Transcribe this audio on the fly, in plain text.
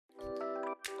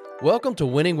Welcome to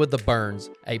Winning with the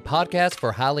Burns, a podcast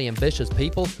for highly ambitious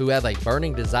people who have a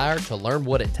burning desire to learn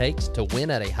what it takes to win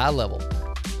at a high level.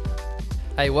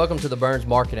 Hey, welcome to the Burns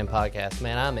Marketing Podcast.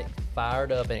 Man, I'm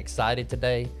fired up and excited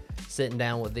today, sitting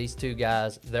down with these two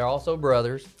guys. They're also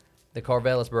brothers, the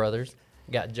Karvelas brothers.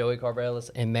 Got Joey Karvelas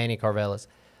and Manny Karvelas.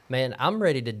 Man, I'm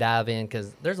ready to dive in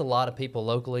because there's a lot of people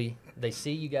locally. They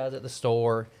see you guys at the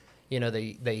store. You know,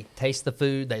 they taste the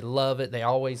food. They love it. They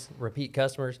always repeat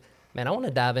customers. Man, I want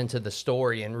to dive into the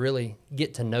story and really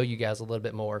get to know you guys a little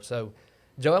bit more. So,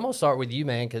 Joe, I'm going to start with you,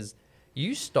 man, because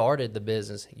you started the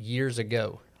business years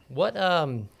ago. What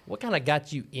kind of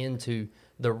got you into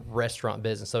the restaurant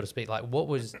business, so to speak? Like, what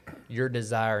was your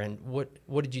desire, and what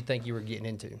did you think you were getting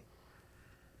into?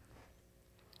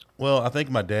 Well, I think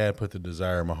my dad put the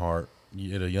desire in my heart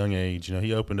at a young age. You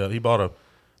know, he bought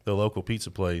the local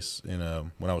pizza place when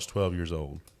I was 12 years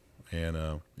old,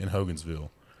 and in Hogansville.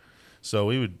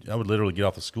 So I would literally get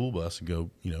off the school bus and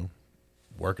go, you know,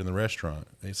 work in the restaurant.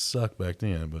 It sucked back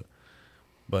then,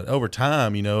 but over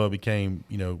time, you know, I became,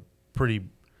 you know, pretty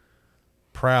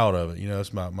proud of it. You know,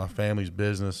 it's my family's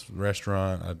business,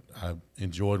 restaurant. I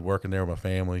enjoyed working there with my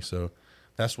family, so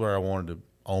that's where I wanted to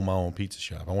own my own pizza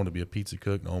shop. I wanted to be a pizza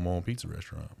cook and own my own pizza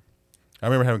restaurant. I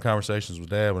remember having conversations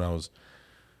with Dad when I was,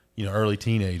 you know, early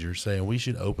teenager, saying we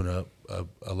should open up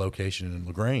a location in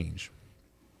LaGrange.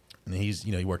 And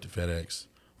he worked at FedEx,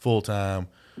 full-time,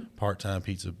 part-time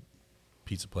pizza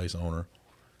place owner.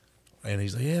 And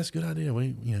he's like, yeah, it's a good idea.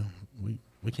 We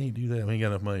can't do that. We ain't got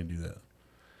enough money to do that.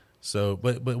 So,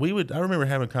 but I remember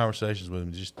having conversations with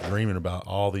him, just dreaming about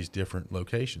all these different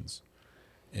locations.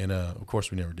 And, of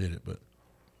course, we never did it, but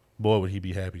boy, would he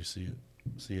be happy to see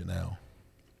it now.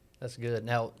 That's good.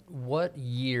 Now, what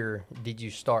year did you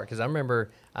start? Because I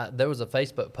remember there was a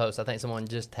Facebook post. I think someone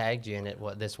just tagged you in it,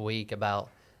 this week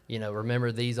about, you know,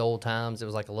 remember these old times? It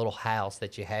was like a little house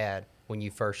that you had when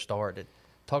you first started.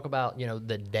 Talk about, you know,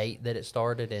 the date that it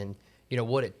started and, you know,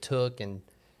 what it took and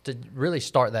to really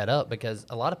start that up, because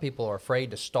a lot of people are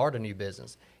afraid to start a new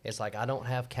business. It's like, I don't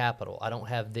have capital. I don't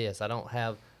have this. I don't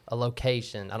have a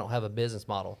location. I don't have a business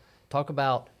model. Talk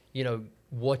about, you know,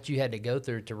 what you had to go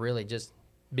through to really just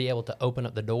be able to open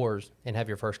up the doors and have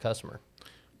your first customer.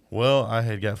 Well, I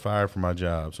had got fired from my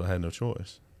job, so I had no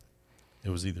choice. It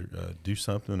was either do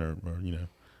something or you know,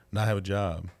 not have a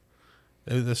job.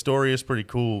 The story is pretty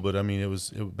cool, but I mean,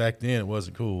 back then it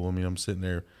wasn't cool. I mean, I'm sitting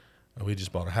there, we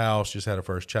just bought a house, just had a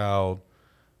first child.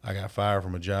 I got fired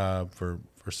from a job for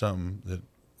something that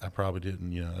I probably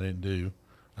didn't, you know, I didn't do.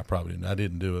 I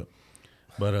didn't do it.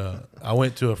 But I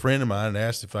went to a friend of mine and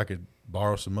asked if I could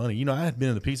borrow some money. You know, I had been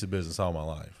in the pizza business all my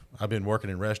life. I've been working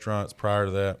in restaurants prior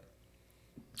to that,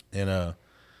 and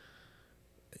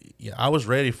yeah, I was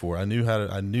ready for it. I knew how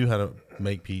to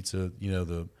make pizza. You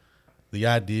know, the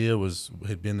idea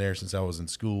had been there since I was in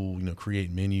school. You know,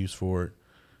 create menus for it.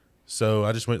 So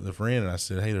I just went to the friend and I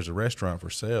said, "Hey, there's a restaurant for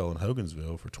sale in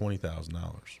Hogansville for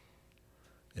 $20,000,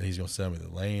 and he's going to sell me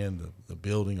the land, the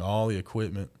building, all the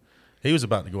equipment." He was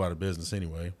about to go out of business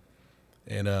anyway,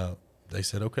 and they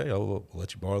said, "Okay, we'll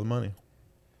let you borrow the money."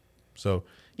 So,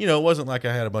 you know, it wasn't like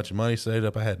I had a bunch of money saved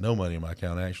up. I had no money in my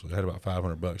account, actually. I had about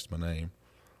 $500 to my name.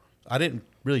 I didn't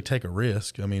really take a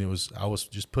risk. I mean, I was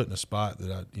just put in a spot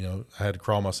that I had to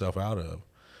crawl myself out of.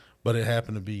 But it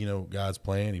happened to be, you know, God's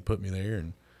plan. He put me there,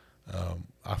 and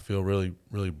I feel really,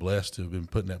 really blessed to have been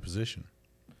put in that position.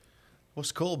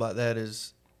 What's cool about that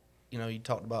is, you know, you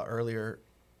talked about earlier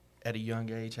at a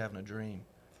young age having a dream.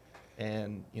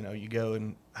 And, you know, you go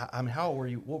and, I mean, how old were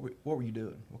you? What were you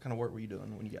doing? What kind of work were you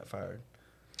doing when you got fired?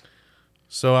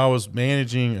 So I was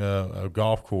managing a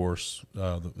golf course.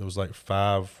 There was like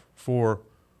 4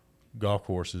 golf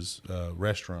courses,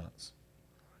 restaurants.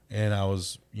 And I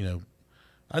was, you know,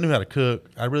 I knew how to cook.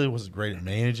 I really wasn't great at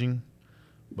managing,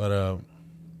 but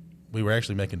we were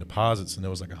actually making deposits, and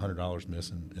there was like $100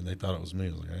 missing, and they thought it was me.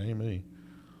 I was like, it ain't me.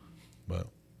 But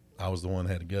I was the one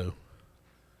that had to go.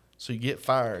 So you get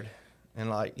fired, and,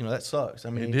 like, you know, that sucks. I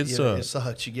mean, it did suck. It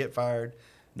sucks. You get fired,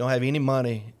 don't have any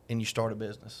money, and you start a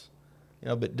business. You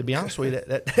know, but to be honest with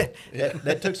you,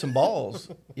 that took some balls,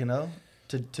 you know,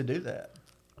 to do that.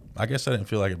 I guess I didn't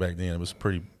feel like it back then. It was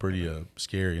pretty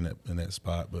scary in that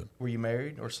spot. But were you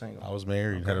married or single? I was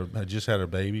married. Okay. I just had a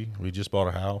baby. We just bought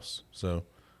a house, so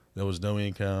there was no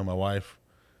income. My wife,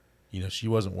 you know, she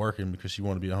wasn't working because she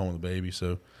wanted to be at home with the baby.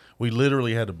 So we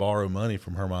literally had to borrow money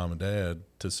from her mom and dad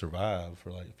to survive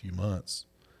for like a few months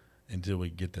until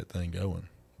we get that thing going.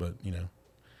 But, you know,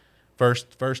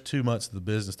 first 2 months of the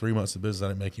business, 3 months of the business, I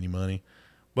didn't make any money.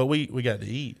 But we got to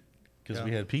eat because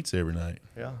we had pizza every night.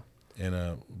 Yeah.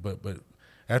 And but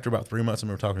after about 3 months, I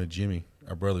remember talking to Jimmy,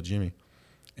 our brother Jimmy,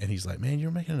 And he's like, man,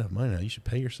 you're making enough money now. You should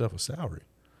pay yourself a salary.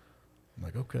 I'm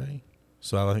like, okay.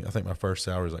 So I think my first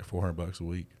salary was like $400 a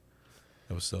week.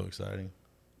 It was so exciting.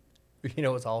 You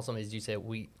know what's awesome is you said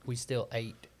we still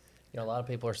ate. You know, a lot of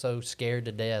people are so scared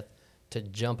to death to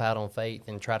jump out on faith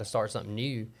and try to start something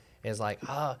new. It's like,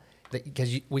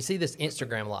 because we see this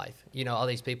Instagram life. You know, all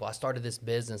these people, I started this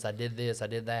business, I did this, I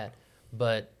did that.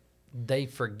 But they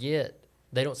forget,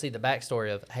 they don't see the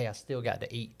backstory of, hey, I still got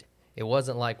to eat. It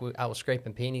wasn't like I was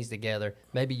scraping pennies together.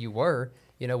 Maybe you were,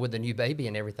 you know, with the new baby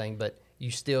and everything, but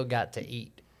you still got to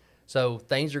eat. So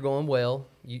things are going well.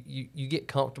 You get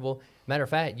comfortable. Matter of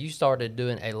fact, you started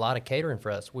doing a lot of catering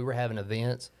for us. We were having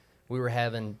events. We were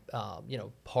having,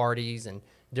 parties and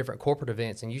different corporate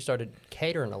events, and you started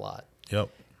catering a lot. Yep.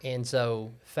 And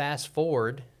so fast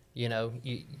forward, you know,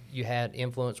 you had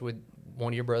influence with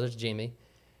one of your brothers, Jimmy,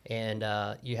 and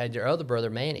you had your other brother,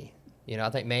 Manny. You know, I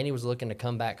think Manny was looking to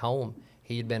come back home.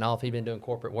 He'd been off. He'd been doing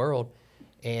corporate world.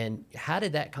 And how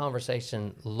did that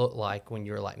conversation look like when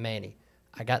you were like, Manny,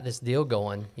 I got this deal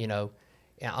going, you know,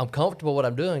 I'm comfortable what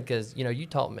I'm doing because, you know,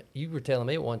 you were telling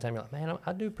me at one time, you're like, man,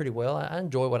 I do pretty well. I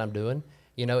enjoy what I'm doing,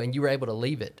 you know, and you were able to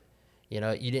leave it. You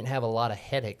know, you didn't have a lot of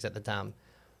headaches at the time,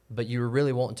 but you were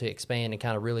really wanting to expand and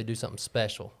kind of really do something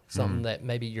special, something that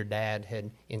maybe your dad had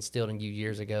instilled in you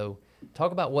years ago.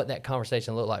 Talk about what that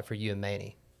conversation looked like for you and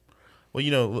Manny. Well,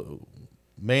 you know,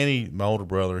 Manny, my older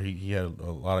brother, he had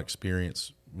a lot of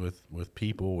experience with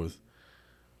people,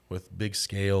 with big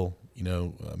scale, you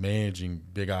know, managing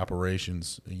big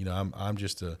operations. You know, I'm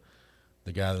just the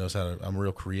guy that knows how to. I'm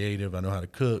real creative. I know how to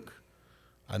cook.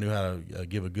 I knew how to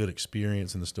give a good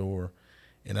experience in the store,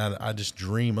 and I just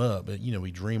dream up. But you know,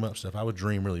 we dream up stuff. I would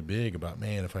dream really big about,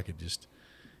 man, if I could just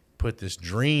put this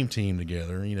dream team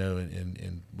together, you know,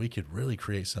 and we could really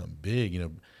create something big. You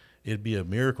know, it'd be a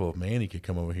miracle if Manny could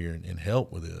come over here and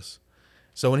help with this.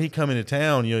 So when he come into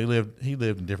town, you know, he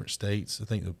lived in different states. I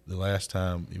think the last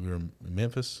time we were in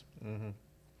Memphis. Mm-hmm.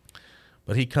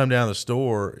 But he'd come down to the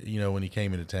store, you know, when he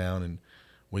came into town, and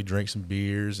we'd drink some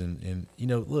beers. And you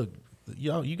know, look,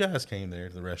 you guys came there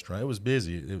to the restaurant. It was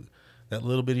busy. That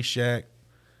little bitty shack,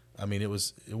 I mean,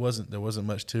 there wasn't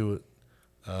much to it,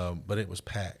 but it was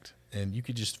packed. And you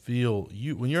could just feel,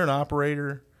 when you're an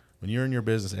operator, when you're in your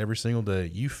business every single day,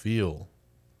 you feel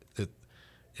that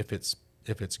if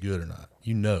it's good or not.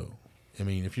 You know. I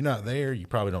mean, if you're not there, you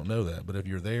probably don't know that. But if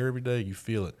you're there every day, you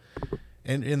feel it.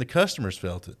 And the customers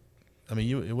felt it. I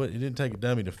mean, it didn't take a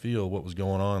dummy to feel what was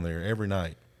going on there every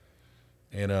night.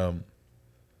 And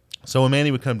so when Manny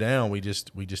would come down, we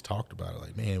just talked about it.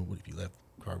 Like, man, what if you left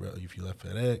Karvelas, if you left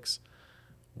FedEx?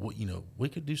 What, you know, we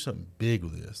could do something big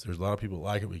with this. There's a lot of people that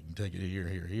like it. We can take it here,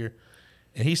 here, here.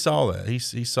 And he saw that. He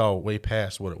saw way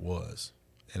past what it was.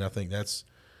 And I think that's,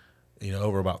 you know,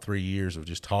 over about 3 years of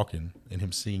just talking and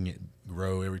him seeing it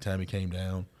grow every time he came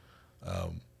down.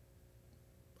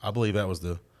 I believe that was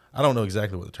I don't know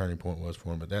exactly what the turning point was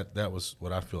for him, but that was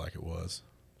what I feel like it was.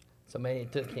 So, man,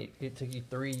 it took you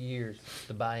 3 years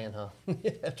to buy in, huh?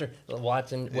 After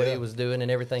watching what he was doing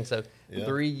and everything. So,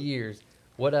 3 years.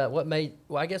 What made?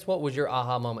 Well, I guess what was your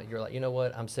aha moment? You're like, you know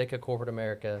what? I'm sick of corporate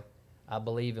America. I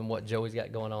believe in what Joey's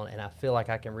got going on, and I feel like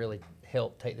I can really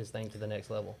help take this thing to the next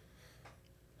level.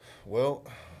 Well,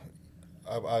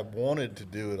 I wanted to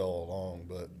do it all along,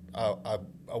 but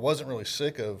I wasn't really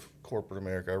sick of corporate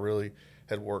America. I really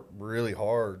had worked really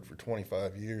hard for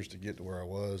 25 years to get to where I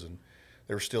was, and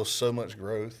there was still so much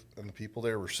growth, and the people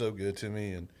there were so good to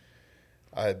me, and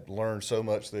I had learned so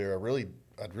much there. I really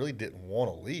didn't want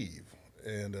to leave,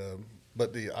 and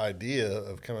but the idea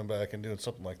of coming back and doing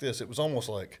something like this, it was almost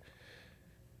like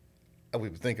I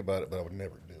would think about it, but I would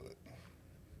never do it.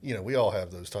 You know, we all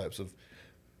have those types of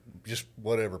just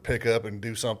whatever, pick up and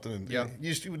do something, and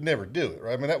you would never do it,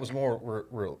 right? I mean, that was more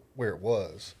where it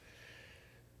was.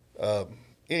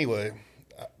 Anyway,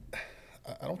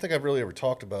 I don't think I've really ever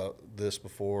talked about this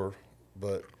before,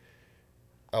 but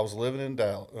I was living in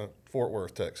Fort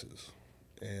Worth, Texas,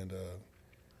 and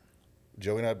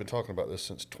Joey and I have been talking about this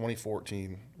since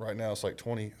 2014. Right now it's like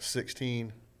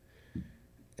 2016,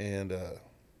 and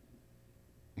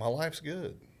my life's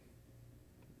good,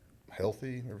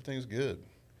 healthy, everything's good.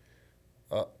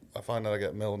 I find out I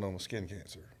got melanoma skin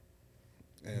cancer,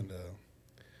 and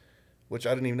which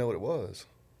I didn't even know what it was,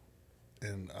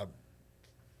 and I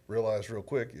realized real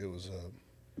quick it was,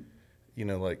 you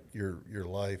know, like your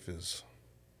life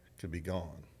could be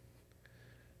gone,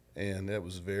 and that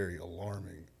was very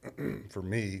alarming for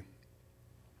me,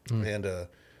 and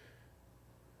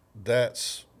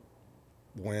that's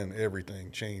when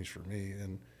everything changed for me,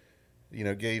 and you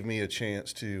know, gave me a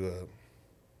chance to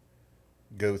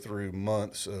go through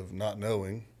months of not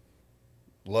knowing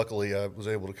luckily I was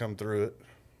able to come through it.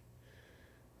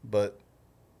 But,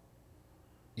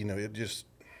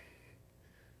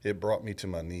 it brought me to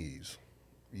my knees,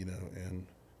 and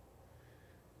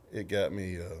it got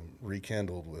me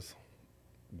rekindled with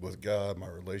God. My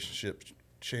relationship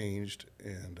changed,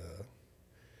 and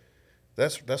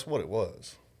that's what it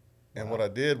was. And Wow. what I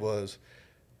did was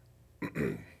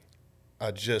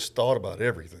I just thought about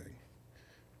everything.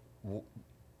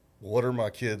 What are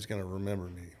my kids going to remember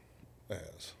me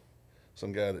as?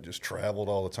 Some guy that just traveled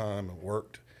all the time and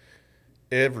worked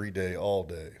every day, all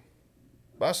day.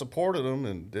 I supported them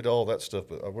and did all that stuff,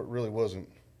 but I really wasn't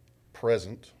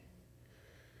present.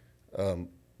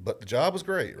 But the job was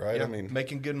great, right? Yeah, I mean,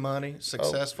 making good money,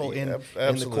 successful yeah, in the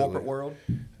absolutely. corporate world.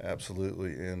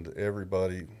 Absolutely. And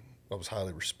everybody, I was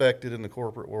highly respected in the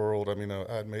corporate world. I mean, I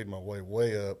had made my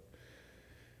way up.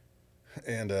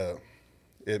 And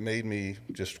it made me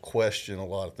just question a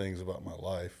lot of things about my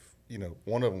life.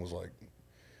 One of them was like,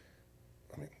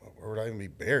 I mean, where would I even be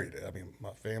buried at? I mean,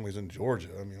 my family's in Georgia.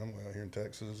 I mean, I'm out here in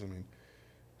Texas. I mean,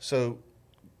 so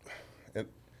and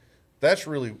that's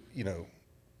really,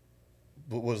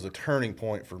 what was the turning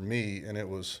point for me. And it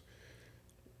was,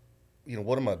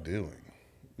 what am I doing?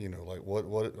 Like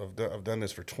what I've done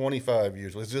this for 25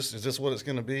 years. Is this what it's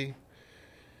going to be?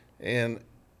 And,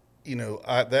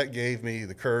 that gave me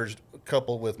the courage,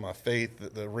 coupled with my faith,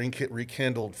 the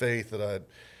rekindled faith that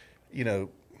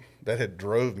that had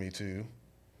drove me to.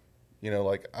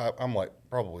 Like I'm like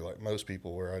probably like most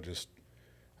people, where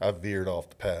I veered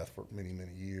off the path for many,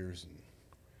 many years, and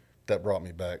that brought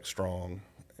me back strong.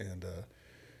 And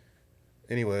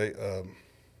anyway,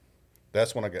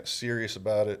 that's when I got serious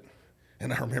about it.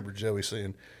 And I remember Joey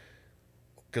saying,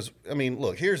 because I mean,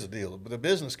 look, here's the deal: the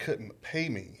business couldn't pay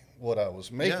me what I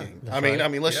was making. that's I mean,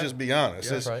 right. let's just be honest.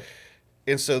 That's right.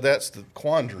 And so that's the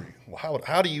quandary. Well,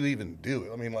 how do you even do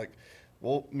it? I mean, like,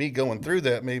 well, me going through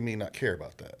that made me not care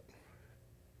about that.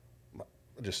 I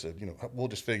just said, we'll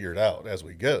just figure it out as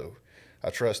we go. I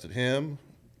trusted him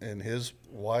and his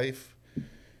wife,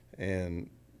 and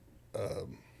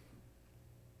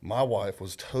my wife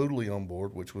was totally on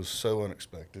board, which was so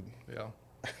unexpected. Yeah.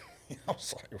 I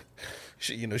was like,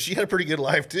 she had a pretty good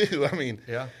life too. I mean,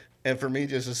 Yeah. And for me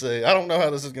just to say, I don't know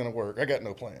how this is going to work. I got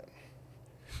no plan.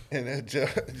 And then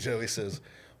Joey says,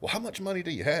 well, how much money do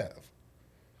you have?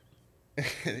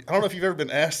 I don't know if you've ever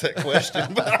been asked that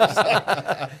question, but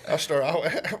I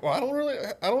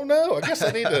don't know. I guess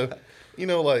I need to,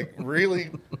 really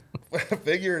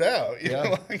figure it out. You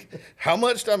know, like how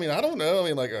much, I don't know.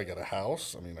 Like I got a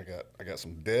house. I got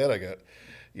some debt.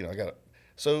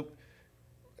 So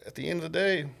at the end of the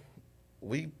day,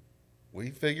 we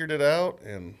figured it out,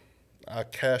 and I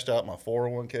cashed out my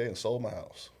 401k and sold my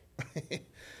house.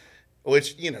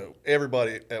 Which,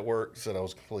 everybody at work said I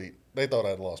was complete. They thought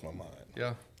I'd lost my mind.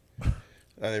 Yeah. And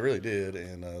they really did.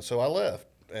 And so I left.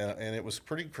 And it was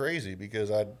pretty crazy because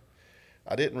I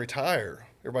didn't retire.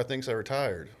 Everybody thinks I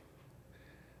retired.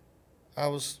 I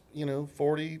was,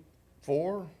 44.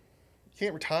 You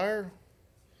can't retire.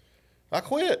 I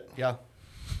quit. Yeah.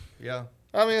 Yeah.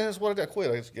 That's what I did. I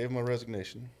quit. I just gave them my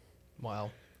resignation.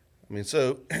 Wow.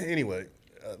 So anyway,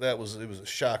 it was a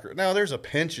shocker. Now there's a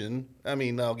pension.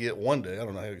 I'll get one day. I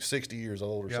don't know, 60 years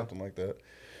old or something like that.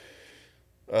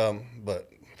 But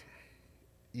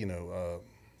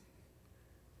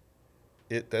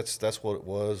that's what it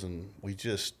was, and we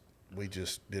just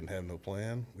didn't have no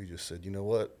plan. We just said, you know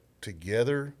what,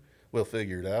 together we'll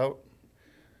figure it out,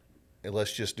 and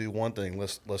let's just do one thing.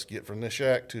 Let's get from this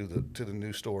shack to the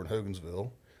new store in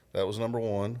Hogansville. That was number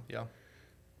one. Yeah.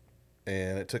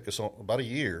 And it took us about a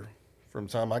year from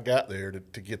the time I got there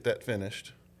to get that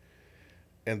finished.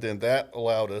 And then that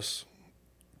allowed us,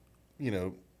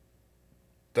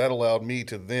 that allowed me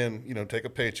to then, take a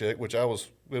paycheck, which it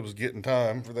was getting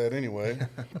time for that anyway,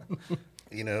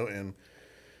 and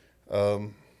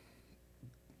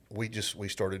we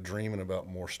started dreaming about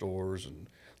more stores. And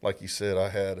like you said, I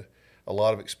had a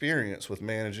lot of experience with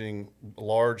managing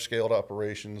large-scale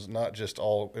operations, not just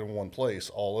all in one place,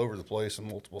 all over the place in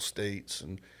multiple states,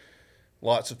 and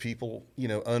lots of people,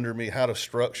 under me, how to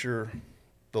structure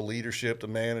the leadership, the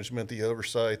management, the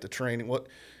oversight, the training,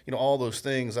 all those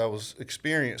things. I was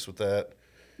experienced with that.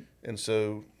 And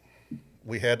so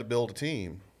we had to build a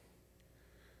team.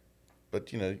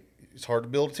 But, it's hard to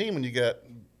build a team when you got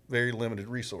very limited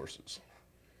resources.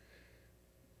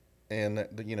 And,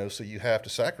 so you have to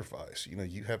sacrifice.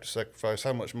 You have to sacrifice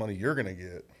how much money you're going to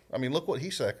get. Look what he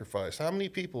sacrificed. How many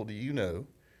people do you know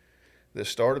that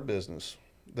start a business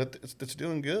that's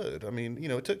doing good?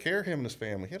 It took care of him and his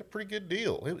family. He had a pretty good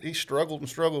deal. He struggled,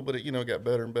 but it, got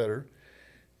better and better.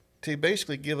 To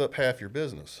basically give up half your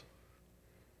business.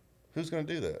 Who's going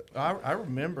to do that? I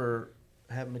remember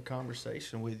having a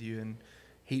conversation with you, and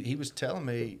he was telling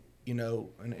me, you know,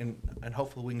 and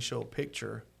hopefully we can show a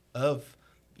picture of,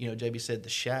 you know, JB said the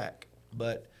shack,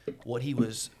 but what he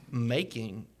was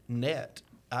making net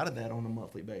out of that on a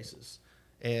monthly basis.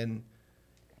 And,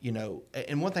 you know,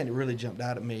 and one thing that really jumped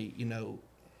out at me, you know,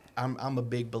 I'm a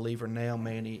big believer now,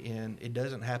 Manny, in it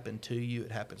doesn't happen to you,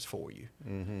 it happens for you.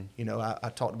 Mm-hmm. You know, I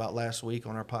talked about last week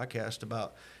on our podcast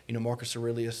about, you know, Marcus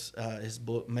Aurelius, his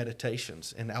book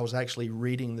Meditations, and I was actually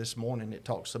reading this morning. It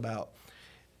talks about,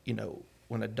 you know,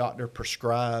 when a doctor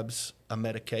prescribes a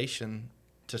medication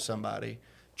to somebody,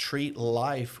 treat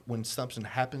life when something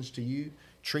happens to you,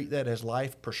 treat that as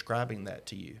life prescribing that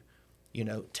to you. You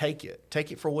know, take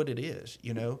it for what it is,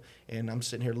 you know. And I'm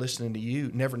sitting here listening to you,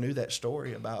 never knew that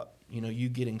story about, you know, you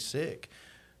getting sick,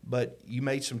 but you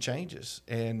made some changes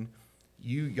and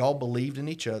y'all believed in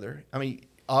each other. I mean,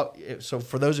 so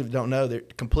for those of you who don't know, they're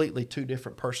completely two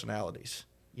different personalities,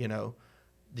 you know,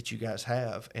 that you guys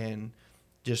have. And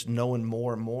just knowing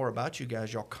more and more about you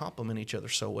guys, y'all complement each other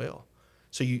so well.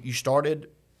 So you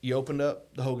opened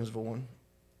up the Hogansville one.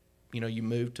 You know, you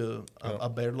moved to a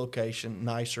better location,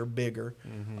 nicer, bigger.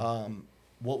 Mm-hmm.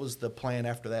 What was the plan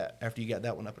after that, after you got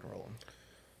that one up and rolling?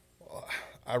 Well,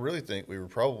 I really think we were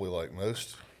probably like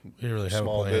most really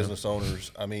small business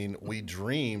owners. I mean, we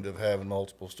dreamed of having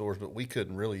multiple stores, but we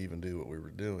couldn't really even do what we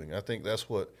were doing. I think that's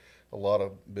what a lot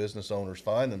of business owners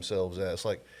find themselves at. It's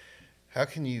like, how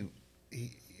can you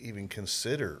even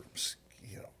consider,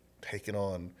 you know, taking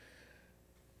on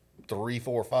 3,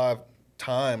 4, 5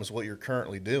 times what you're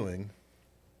currently doing,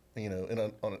 you know,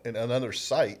 in another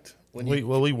site. We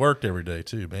worked every day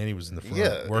too. Manny was in the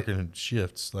front working in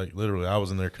shifts. Like literally, I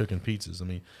was in there cooking pizzas. I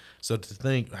mean, so to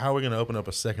think how are we going to open up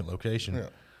a second location? Yeah.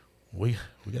 We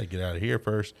got to get out of here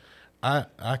first.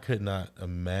 I could not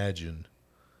imagine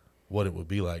what it would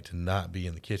be like to not be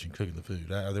in the kitchen cooking the food.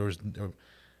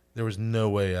 There was no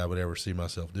way I would ever see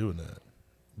myself doing that.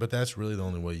 But that's really the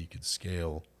only way you could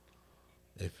scale.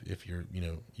 If you're, you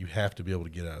know, you have to be able to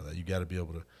get out of that. You got to be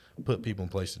able to put people in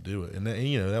place to do it. And that,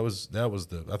 you know, that was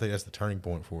I think that's the turning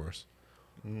point for us.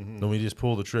 Mm-hmm. When we just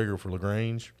pulled the trigger for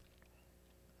LaGrange,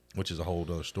 which is a whole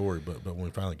other story. But when we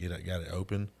finally got it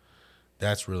open,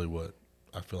 that's really what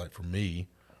I feel like for me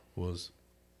was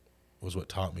what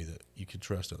taught me that you could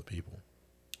trust other people.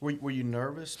 Were you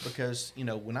nervous? Because, you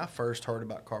know, when I first heard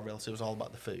about Karvelas, it was all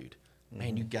about the food. Man,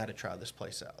 mm-hmm. You got to try this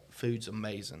place out. Food's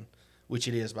amazing. Which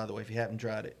it is, by the way. If you haven't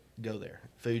tried it, go there.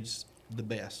 Food's the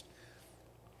best.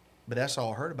 But that's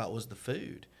all I heard about was the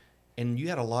food. And you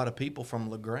had a lot of people from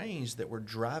LaGrange that were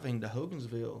driving to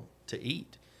Hogansville to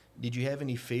eat. Did you have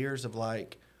any fears of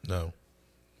like? No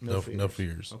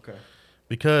fears. Okay.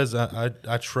 Because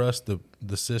I trust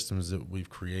the systems that we've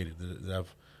created, that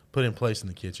I've put in place in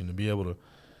the kitchen to be able to.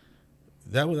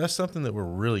 That's something that we're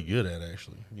really good at,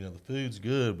 actually. You know, the food's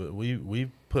good, but we've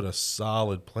put a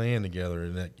solid plan together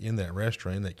in that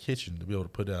restaurant, in that kitchen, to be able to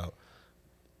put out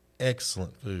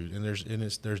excellent food. And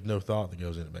there's no thought that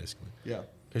goes in it, basically. Yeah.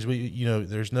 Because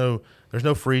there's no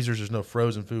freezers, there's no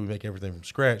frozen food. We make everything from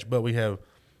scratch, but we have,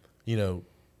 you know,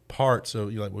 parts. So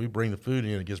like when we bring the food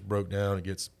in, it gets broke down, it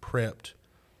gets prepped,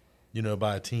 you know,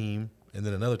 by a team, and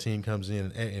then another team comes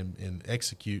in and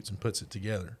executes and puts it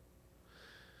together.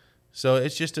 So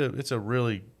it's just it's a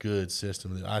really good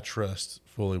system that I trust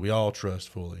fully. We all trust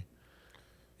fully,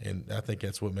 and I think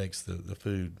that's what makes the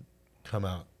food come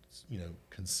out, you know,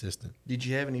 consistent. Did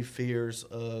you have any fears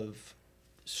of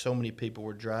so many people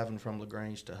were driving from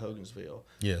LaGrange to Hogansville?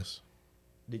 Yes.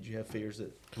 Did you have fears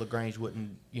that LaGrange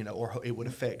wouldn't, you know, or it would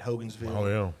affect Hogansville?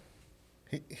 Oh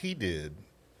yeah. He did.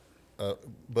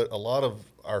 But a lot of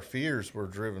our fears were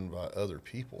driven by other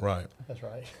people. Right. That's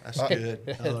right. That's good.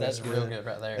 That's real good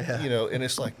right there. Yeah. You know, and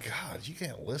it's like, God, you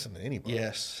can't listen to anybody.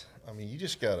 Yes. I mean, you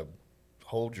just got to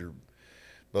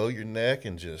bow your neck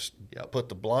and just put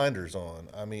the blinders on.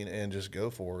 I mean, and just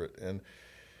go for it. And,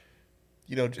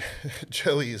 you know,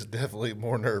 Joey is definitely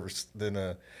more nervous than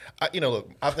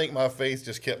look, I think my faith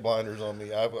just kept blinders on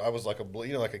me. I was like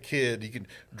like a kid. You can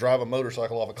drive a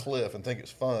motorcycle off a cliff and think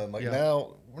it's fun. Like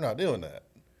now, we're not doing that.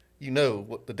 You know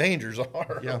what the dangers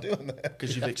are of doing that.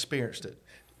 Because you've experienced it.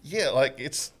 Yeah, like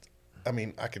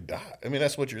I could die. I mean,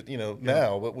 that's what you're,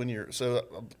 now. But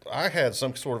I had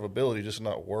some sort of ability just to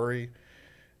not worry.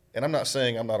 And I'm not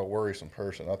saying I'm not a worrisome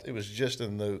person. It was just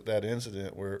in that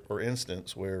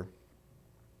instance where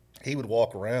he would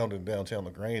walk around in downtown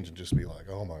LaGrange and just be like,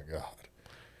 "Oh my God."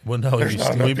 Well, no,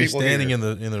 we'd be standing in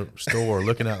the store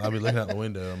looking out. I'd be looking out the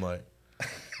window. I'm like,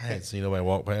 I hadn't seen nobody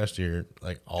walk past here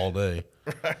like all day.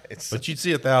 Right. But you'd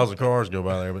see 1,000 cars go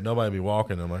by there, but nobody'd be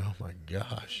walking. I'm like, oh my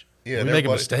gosh. Yeah, Did we make a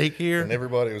mistake here? And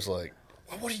everybody was like,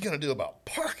 well, what are you going to do about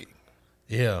parking?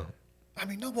 Yeah. I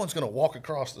mean, no one's going to walk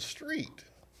across the street.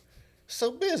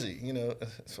 So busy, you know.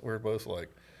 So we're both like,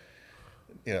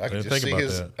 you know, I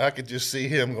could just see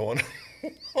him going,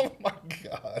 oh my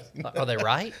God. Are they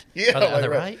right? Yeah, are they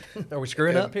right? Are we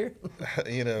screwing up here?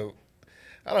 You know,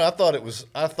 I don't know.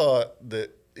 I thought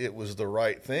that it was the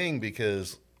right thing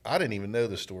because I didn't even know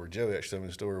the story. Joey actually told me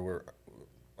the story where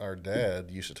our dad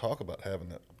used to talk about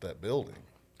having that building.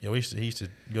 Yeah, he used to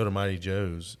go to Mighty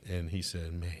Joe's, and he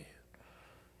said, man,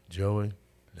 Joey,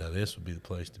 now this would be the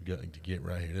place to get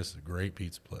right here. This is a great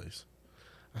pizza place.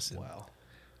 I said, Wow.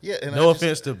 Yeah, and no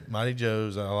offense to Mighty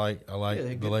Joe's. I like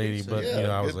Yeah, the lady, pizza. but Yeah, you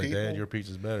know, I was good like, people. Dad, your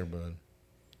pizza's better, bud.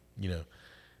 You know,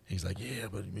 he's like, yeah,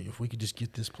 but I mean, if we could just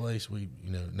get this place,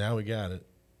 now we got it.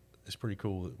 It's pretty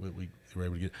cool that we were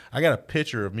able to get it. I got a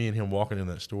picture of me and him walking in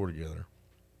that store together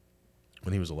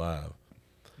when he was alive.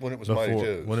 When it was Mighty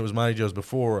Joe's. When it was Mighty Joe's,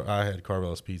 before I had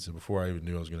Karvelas Pizza, before I even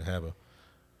knew I was going to have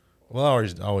well, I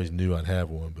always knew I'd have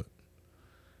one, but,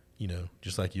 you know,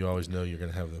 just like you always know you're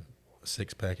going to have the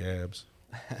six-pack abs.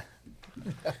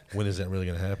 When is that really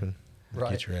going to happen?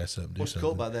 Right. Get your ass up and do What's something.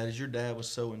 cool about that is your dad was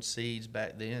sowing seeds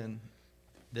back then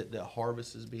that the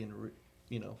harvest is being,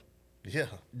 Yeah.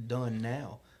 done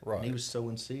now. Right. And he was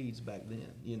sowing seeds back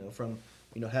then, from,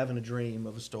 having a dream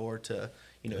of a store to,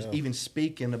 Yeah. even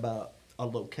speaking about a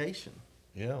location.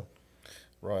 Yeah.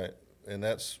 Right. And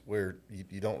that's where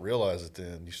you don't realize it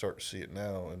then. You start to see it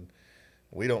now. And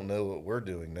we don't know what we're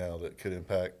doing now that could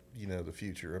impact, the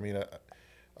future. I mean,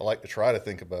 I like to try to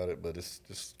think about it, but it's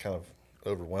just kind of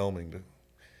overwhelming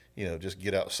to, just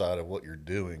get outside of what you're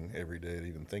doing every day to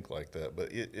even think like that.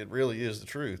 But it really is the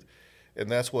truth. And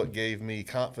that's what gave me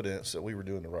confidence that we were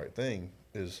doing the right thing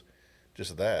is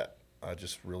just that. I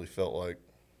just really felt like,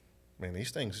 man, these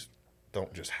things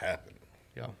don't just happen.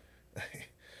 Yeah.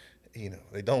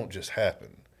 They don't just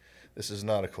happen. This is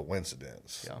not a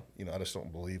coincidence. Yeah. I just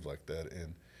don't believe like that.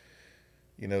 And,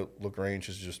 LaGrange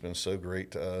has just been so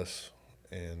great to us.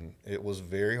 And it was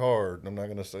very hard. I'm not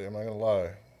going to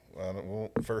lie.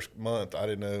 First month, I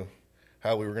didn't know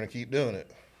how we were going to keep doing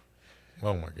it.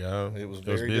 Oh, my God. It was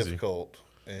very difficult.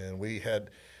 And we kind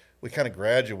of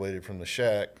graduated from the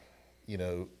shack,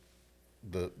 the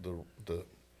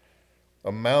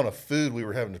amount of food we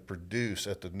were having to produce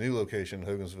at the new location in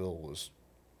Hogansville was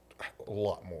a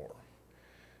lot more.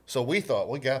 So we thought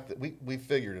we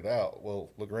figured it out.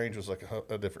 Well, LaGrange was like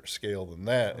a different scale than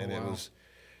that, and it was.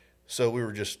 So we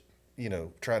were just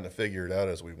trying to figure it out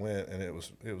as we went, and it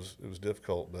was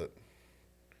difficult, but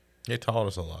it taught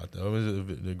us a lot though. It was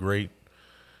a great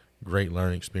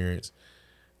learning experience.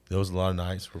 There was a lot of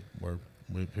nights where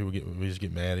we just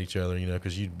get mad at each other,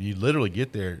 because you literally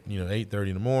get there, 8:30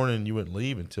 in the morning, and you wouldn't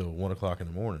leave until 1 o'clock in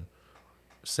the morning,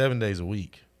 7 days a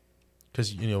week,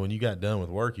 because when you got done with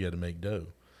work, you had to make dough.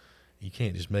 You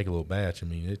can't just make a little batch. I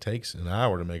mean, it takes an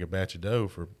hour to make a batch of dough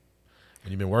when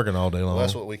you've been working all day long. Well,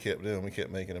 that's what we kept doing. We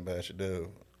kept making a batch of dough,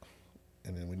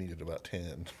 and then we needed about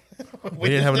 10. We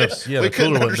didn't have enough. Yeah, we the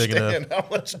cooler couldn't wasn't big enough. understand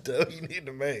how much dough you need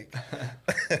to make.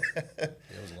 It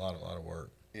was a lot of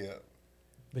work. Yeah.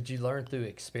 But you learn through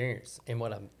experience, and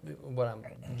what I'm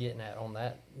getting at on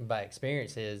that by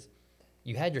experience is,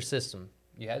 you had your system,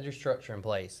 you had your structure in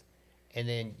place, and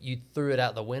then you threw it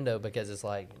out the window because it's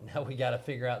like, now we got to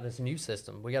figure out this new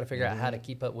system. We got to figure out how to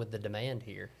keep up with the demand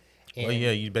here. And Well,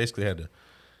 yeah, you basically had to.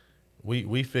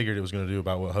 We figured it was going to do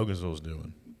about what Hogansville was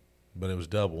doing, but it was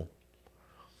double,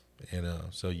 and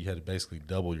so you had to basically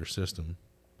double your system.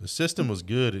 The system was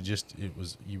good. It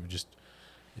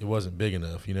wasn't big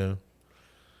enough, It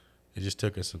just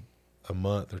took us a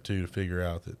month or two to figure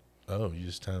out that you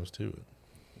just times two it.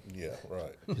 Yeah,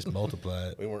 right. Just multiply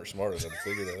it. We weren't smart enough to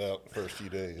figure that out the first few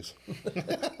days.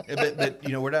 Yeah, but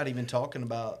we're not even talking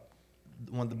about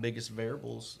one of the biggest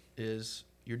variables is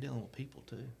you're dealing with people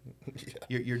too.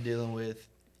 Yeah. You're dealing with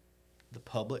the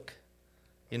public.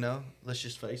 Let's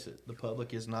just face it, the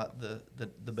public is not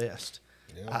the best.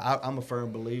 Yeah. I'm a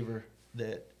firm believer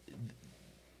that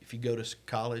if you go to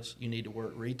college, you need to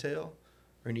work retail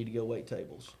or you need to go wait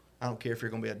tables. I don't care if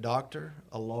you're going to be a doctor,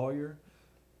 a lawyer,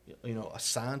 a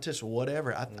scientist, or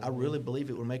whatever. I really believe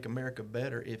it would make America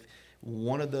better if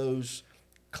one of those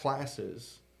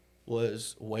classes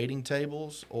was waiting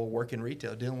tables or working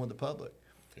retail, dealing with the public.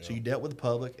 Yeah. So you dealt with the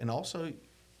public, and also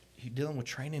you're dealing with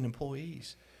training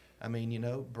employees. I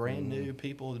mean, brand new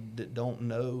people that don't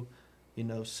know,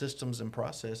 systems and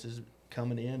processes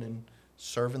coming in and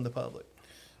serving the public.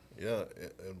 Yeah,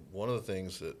 and one of the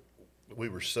things that we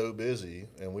were so busy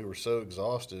and we were so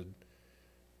exhausted,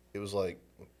 it was like,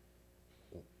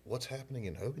 what's happening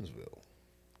in Hogansville?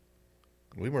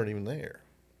 We weren't even there.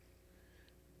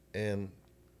 And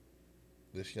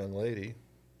this young lady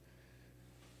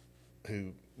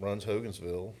who runs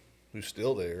Hogansville, who's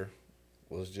still there,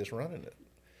 was just running it.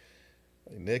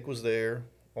 Nick was there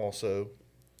also.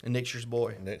 And Nick's your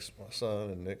boy. Nick's my son,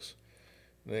 and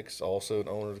Nick's also an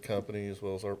owner of the company, as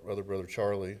well as our other brother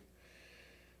Charlie.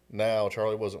 Now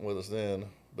Charlie wasn't with us then,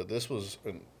 but this was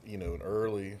an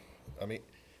early. I mean,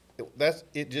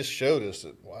 it just showed us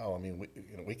that, wow. I mean,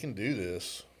 we can do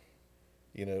this.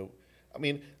 I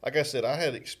mean, like I said, I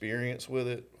had experience with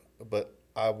it, but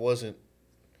I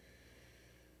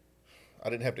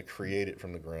didn't have to create it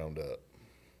from the ground up.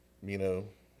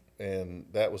 And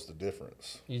that was the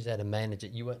difference. You just had to manage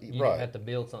it. You didn't have to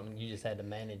build something. You just had to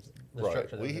manage the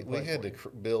structure. Right. We had to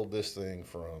build this thing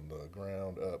from the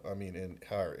ground up. I mean, and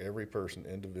hire every person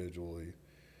individually,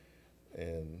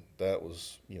 and that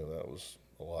was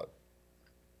a lot.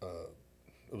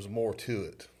 It was more to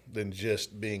it than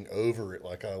just being over it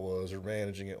like I was, or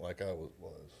managing it like I was.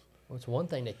 Well, it's one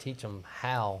thing to teach them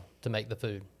how to make the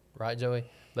food, right, Joey?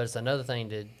 But it's another thing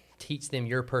to teach them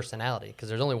your personality, because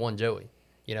there's only one Joey.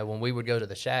 When we would go to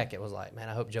the shack, it was like, man,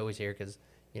 I hope Joey's here, because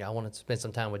I want to spend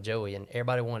some time with Joey, and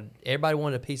everybody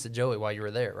wanted a piece of Joey while you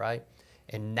were there, right?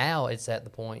 And now it's at the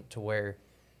point to where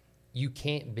you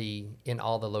can't be in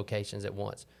all the locations at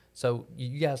once. So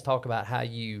you guys talk about how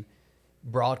you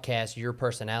broadcast your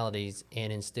personalities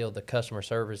and instill the customer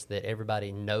service that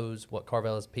everybody knows what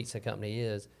Karvelas Pizza Company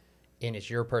is, and it's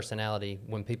your personality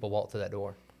when people walk through that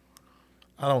door.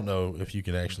 I don't know if you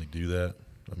can actually do that.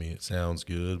 I mean, it sounds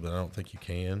good, but I don't think you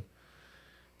can.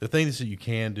 The things that you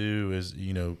can do is,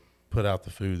 put out the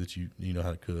food that you know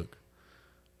how to cook.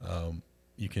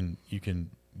 You can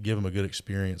give them a good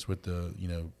experience with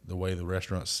the way the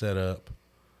restaurant's set up.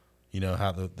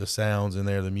 How the sounds in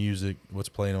there, the music, what's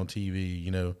playing on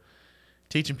TV.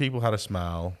 Teaching people how to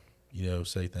smile.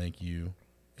 Say thank you,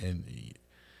 and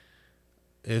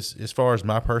as far as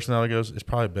my personality goes, it's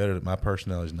probably better that my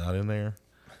personality's not in there,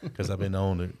 because I've been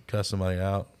known to cuss somebody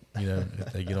out,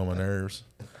 if they get on my nerves.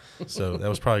 So that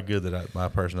was probably good that my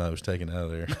personality was taken out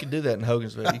of there. You can do that in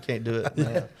Hogansville. You can't do it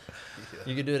now.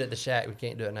 You can do it at the shack. We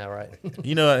can't do it now, right?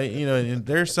 And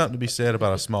there's something to be said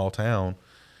about a small town.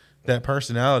 That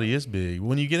personality is big.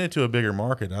 When you get into a bigger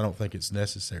market, I don't think it's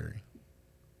necessary,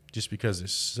 just because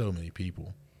there's so many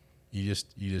people. You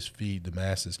just feed the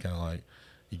masses, kind of like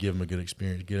you give them a good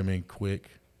experience, get them in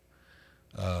quick.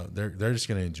 They're just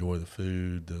going to enjoy the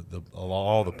food,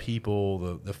 all the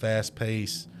people, the fast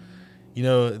pace.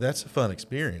 That's a fun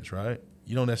experience, right?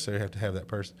 You don't necessarily have to have that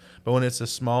person, but when it's a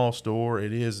small store,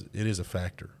 it is a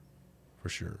factor, for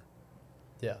sure.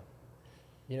 Yeah.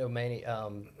 Manny,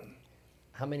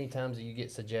 how many times do you get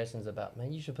suggestions about,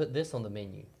 man, you should put this on the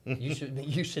menu? You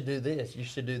should do this. You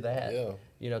should do that.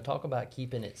 Yeah. Talk about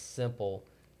keeping it simple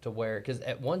to where, because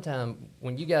at one time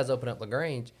when you guys opened up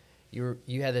LaGrange, you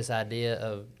had this idea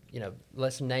of,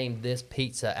 let's name this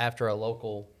pizza after a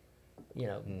local,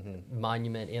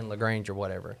 monument in LaGrange or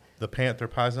whatever. The Panther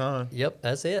Paisan. Yep,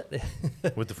 that's it.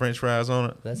 With the French fries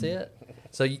on it. That's it.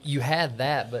 So you had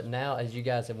that, but now as you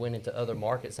guys have went into other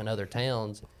markets and other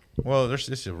towns. Well,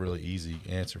 it's a really easy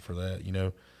answer for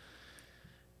that.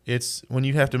 It's when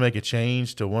you have to make a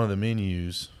change to one of the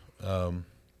menus. All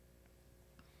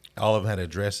of them had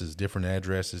different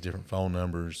addresses, different phone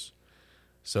numbers.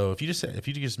 So if you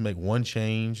just make one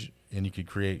change and you could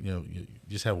create, you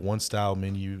just have one style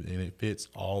menu and it fits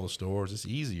all the stores, it's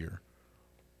easier.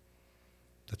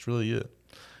 That's really it.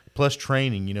 Plus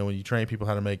training, when you train people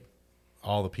how to make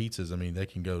all the pizzas, I mean, they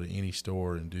can go to any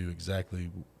store and do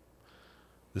exactly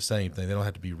the same thing. They don't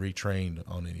have to be retrained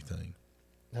on anything.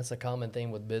 That's a common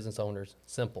theme with business owners.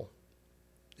 Simple.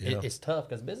 Yeah. It's tough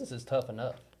because business is tough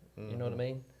enough. You know what I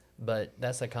mean? But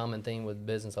that's a common theme with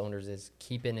business owners is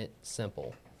keeping it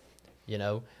simple.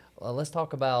 Let's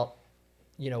talk about,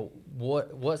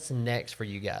 what's next for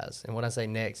you guys. And when I say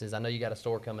next is I know you got a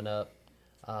store coming up.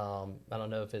 I don't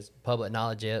know if it's public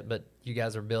knowledge yet, but you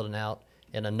guys are building out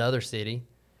in another city.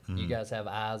 Mm-hmm. You guys have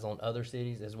eyes on other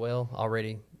cities as well,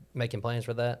 already making plans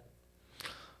for that?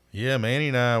 Yeah, Manny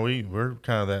and I, we're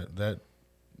kind of that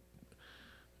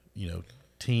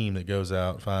team that goes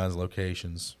out, finds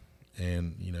locations,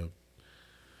 and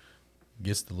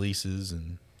gets the leases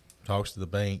and talks to the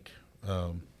bank.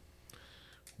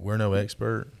 We're no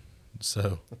expert,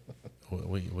 so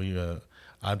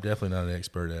I'm definitely not an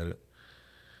expert at it.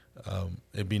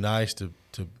 It'd be nice to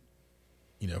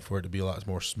for it to be a lot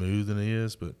more smooth than it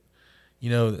is, but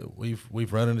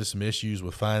we've run into some issues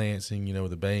with financing.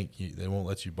 With the bank, they won't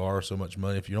let you borrow so much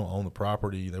money if you don't own the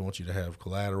property. They want you to have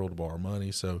collateral to borrow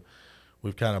money. So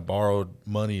we've kind of borrowed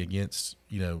money against.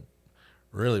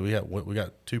 Really, we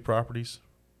got 2 properties.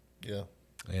 Yeah.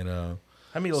 And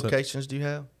How many locations do you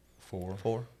have? 4.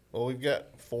 4. Well, we've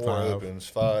got 4 5. opens,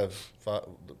 5.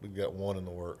 We've got 1 in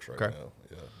the works right Okay. now.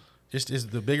 Yeah. Just as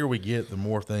the bigger we get, the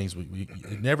more things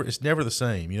it's never the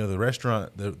same. You know, the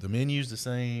restaurant, the menu's the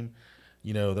same.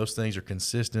 You know, those things are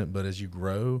consistent, but as you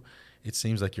grow, it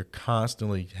seems like you're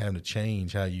constantly having to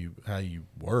change how you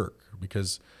work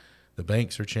because the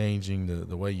banks are changing,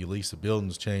 the way you lease a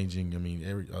building's changing. I mean,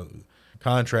 every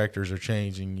contractors are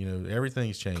changing. You know,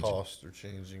 everything's changing. Costs are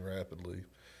changing rapidly.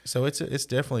 So it's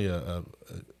definitely a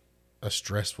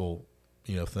stressful,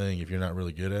 you know, thing if you're not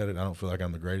really good at it. I don't feel like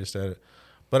I'm the greatest at it,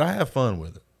 but I have fun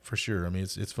with it for sure. I mean,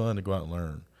 it's fun to go out and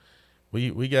learn.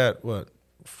 We got what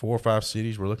 4 or 5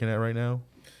 cities we're looking at right now.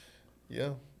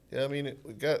 Yeah. I mean,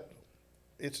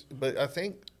 but I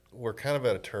think we're kind of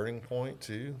at a turning point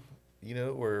too. You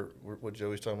know, where what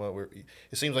Joey's talking about, where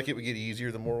it seems like it would get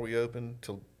easier the more we open,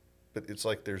 but it's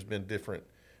like there's been different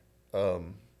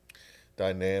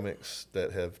dynamics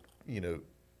that have, you know,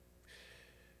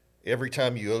 every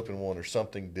time you open one, there's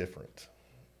something different.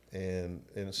 And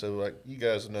so, like you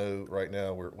guys know, right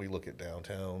now we look at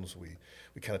downtowns. We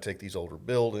kind of take these older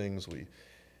buildings, we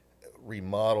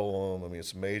remodel them. I mean,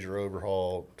 it's a major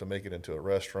overhaul to make it into a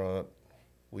restaurant.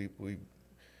 We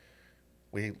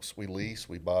lease,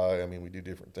 we buy. I mean, we do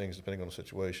different things depending on the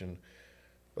situation.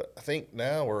 But I think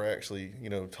now we're actually, you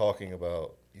know, talking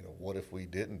about, you know, what if we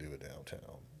didn't do a downtown?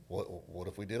 What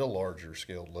if we did a larger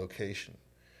scale location?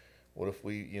 What if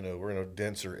we, you know, we're in a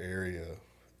denser area,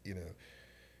 you know?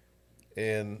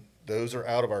 And those are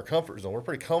out of our comfort zone. We're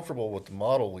pretty comfortable with the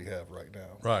model we have right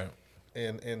now. Right.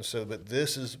 And so, but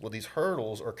this is, well, these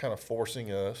hurdles are kind of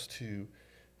forcing us to,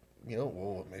 you know,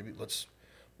 well, maybe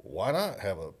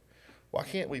why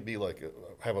can't we be like,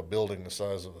 have a building the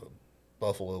size of a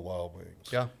Buffalo Wild Wings?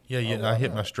 Yeah. Yeah. I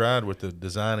hit my stride with the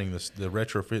designing the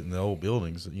retrofit in the old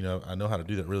buildings. You know, I know how to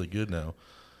do that really good now.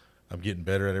 I'm getting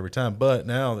better at it every time. But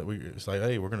now that it's like,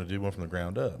 hey, we're going to do one from the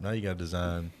ground up. Now you got to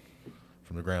design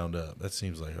from the ground up. That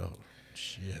seems like, oh,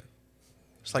 shit.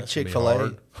 It's like That's gonna be Chick-fil-A.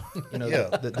 hard. You know, Yeah.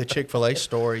 the Chick-fil-A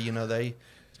story, you know, they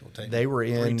were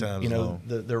in, 3 times you know, long.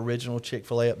 the original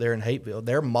Chick-fil-A up there in Hateville.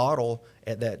 Their model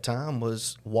at that time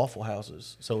was Waffle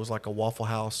Houses. So it was like a Waffle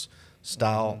House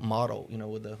style model, you know,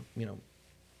 with a, you know,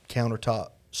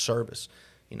 countertop service,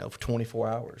 you know, for 24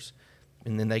 hours.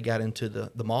 And then they got into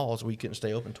the malls where you couldn't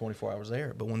stay open 24 hours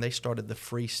there. But when they started the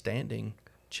freestanding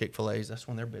Chick-fil-A's, that's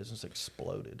when their business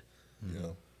exploded. Yeah.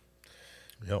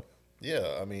 Yep.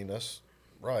 Yeah, I mean, that's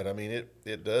right. I mean,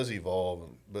 it does evolve,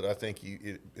 but I think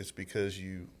it's because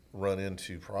you run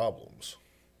into problems,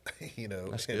 you know.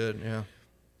 That's good, yeah.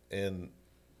 And,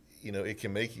 you know, it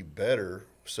can make you better.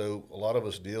 So a lot of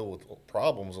us deal with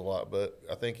problems a lot, but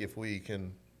I think if we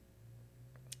can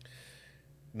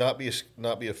not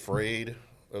be afraid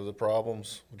of the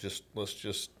problems, let's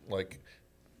just like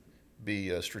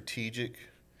be strategic,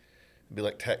 be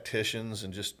like tacticians,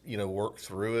 and just, you know, work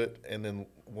through it. And then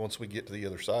once we get to the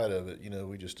other side of it, you know,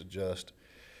 we just adjust.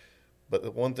 But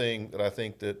the one thing that I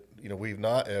think that, you know, we've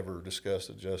not ever discussed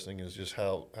adjusting is just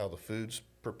how the food's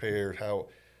prepared, how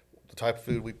the type of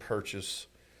food we purchase,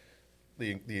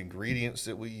 the ingredients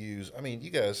that we use. I mean, you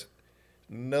guys,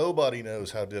 nobody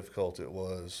knows how difficult it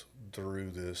was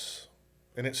through this,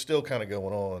 and it's still kind of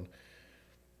going on,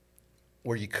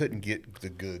 where you couldn't get the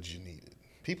goods you needed.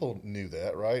 People knew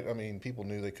that, right? I mean, people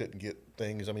knew they couldn't get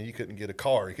things. I mean, you couldn't get a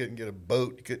car, you couldn't get a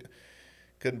boat, you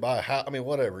couldn't buy a house. I mean,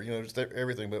 whatever, you know, just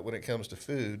everything. But when it comes to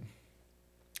food,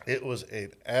 it was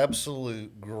an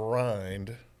absolute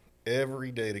grind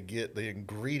every day to get the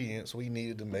ingredients we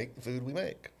needed to make the food we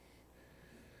make.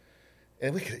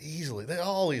 And we could easily,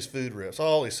 all these food reps,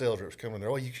 all these sales reps come in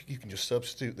there, oh, you can just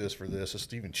substitute this for this.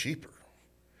 It's even cheaper.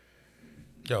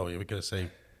 Oh, yeah, we could have saved,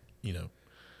 you know,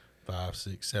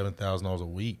 $5,000, $6,000, $7,000 a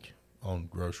week on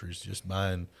groceries, just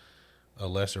buying a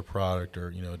lesser product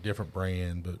or, you know, a different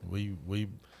brand. But we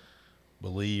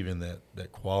believe in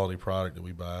that quality product that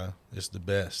we buy. It's the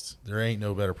best. There ain't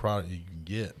no better product you can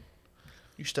get.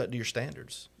 You stuck to your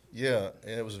standards. Yeah,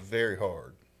 and it was very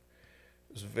hard.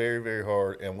 It was very, very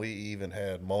hard, and we even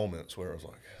had moments where I was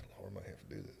like, Lord, I might have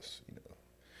to do this, you know.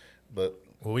 But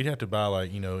well, we'd have to buy,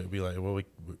 like, you know, it'd be like, well, we're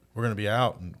going to be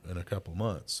out in a couple of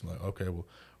months. Like, okay, well,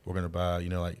 we're going to buy, you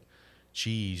know, like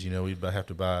cheese, you know, we'd have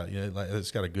to buy, you know, like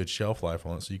it's got a good shelf life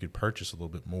on it, so you could purchase a little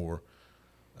bit more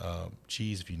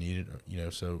cheese if you needed, you know,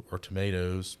 so, or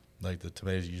tomatoes, like the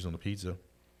tomatoes you use on the pizza.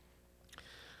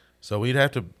 So we'd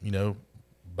have to, you know,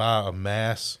 buy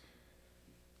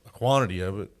a quantity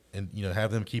of it, and, you know,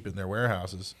 have them keep it in their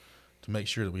warehouses to make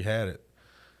sure that we had it.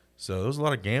 So there was a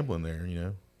lot of gambling there, you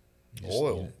know.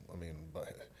 oil, I mean,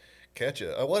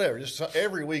 ketchup, whatever. Just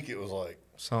every week it was like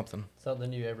Something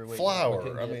new every week.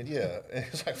 Flour. I mean, yeah,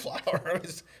 it's like flour.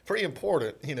 It's pretty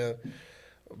important, you know.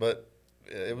 But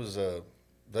it was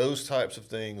those types of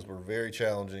things were very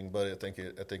challenging. But I think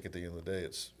at the end of the day,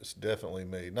 it's definitely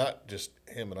made not just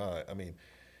him and I. I mean,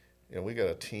 you know, we got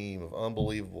a team of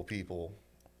unbelievable people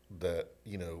that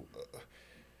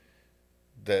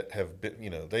that have been,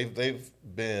 they've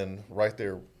been right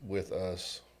there with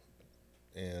us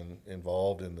and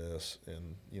involved in this,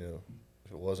 and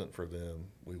if it wasn't for them,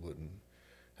 we wouldn't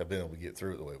have been able to get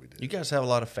through it the way we did. You guys have a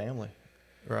lot of family,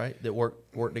 right? That work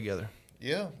together.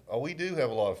 Yeah, we do have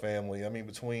a lot of family. I mean,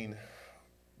 between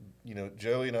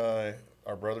Joey and I,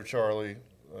 our brother Charlie,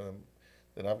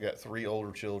 then I've got 3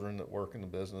 older children that work in the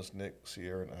business: Nick,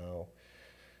 Sierra, and Al.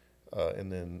 And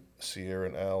then Sierra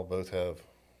and Al both have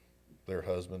their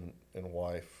husband and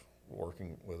wife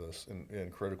working with us in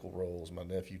critical roles. My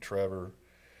nephew Trevor.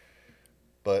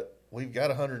 But we've got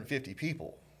 150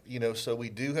 people, so we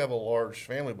do have a large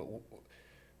family, but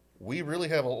we really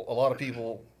have a lot of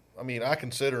people. I mean, I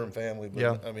consider them family, but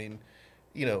yeah. I mean,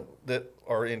 that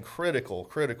are in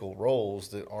critical roles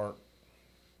that aren't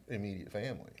immediate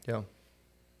family. Yeah.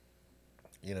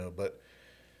 But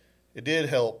it did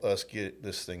help us get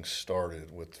this thing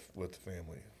started with the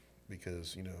family,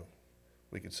 because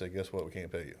we could say, guess what, we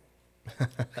can't pay you.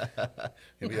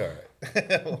 You'll be all right.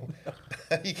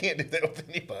 You can't do that with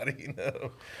anybody.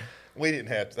 We didn't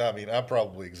have to. I mean, I'm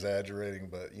probably exaggerating,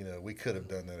 but we could have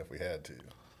done that if we had to.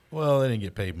 Well, they didn't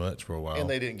get paid much for a while, and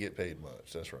they didn't get paid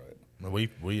much. That's right. We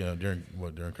during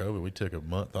COVID, we took a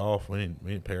month off. We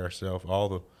didn't pay ourselves. All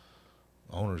the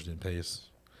owners didn't pay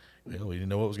us. Well, we didn't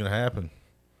know what was going to happen.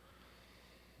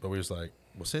 But we was like,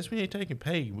 well, since we ain't taking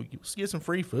pay, let's get some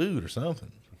free food or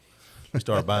something. We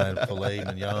started buying filet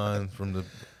mignon from the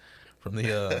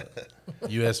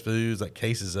U.S. Foods, like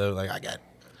cases of, like, I got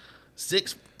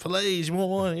 6 fillets. You want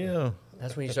one? Yeah.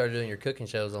 That's when you started doing your cooking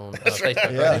shows on Right.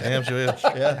 Facebook. Yeah, damn sure.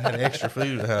 Yeah, I had extra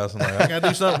food at the house. I'm like, I gotta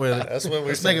do something with it. That's when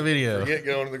let's make a video. Forget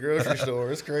going to the grocery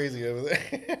store. It's crazy over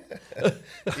there.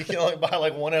 You can only buy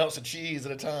like 1 ounce of cheese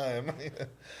at a time.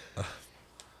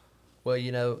 Well,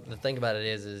 the thing about it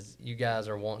is you guys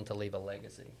are wanting to leave a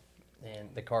legacy, and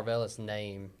the Karvelas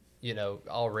name,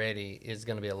 already is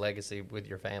going to be a legacy with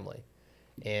your family.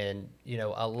 And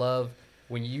I love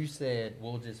when you said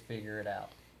we'll just figure it out.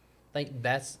 I think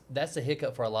that's the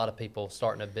hiccup for a lot of people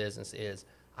starting a business is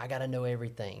I got to know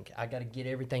everything. I got to get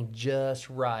everything just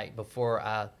right before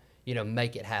I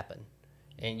make it happen.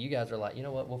 And you guys are like, you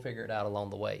know what, we'll figure it out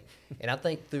along the way. And I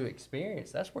think through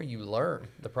experience, that's where you learn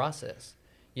the process.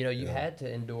 You had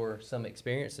to endure some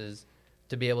experiences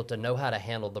to be able to know how to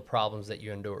handle the problems that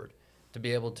you endured, to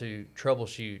be able to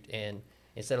troubleshoot. And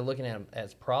instead of looking at them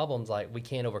as problems like we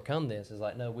can't overcome this, it's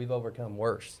like, no, we've overcome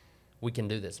worse. We can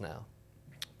do this now.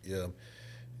 Yeah.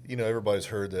 Everybody's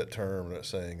heard that term, that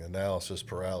saying, analysis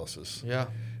paralysis. Yeah.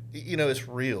 It's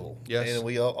real. Yes. And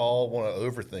we all want to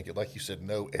overthink it. Like you said,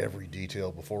 know every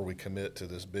detail before we commit to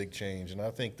this big change. And I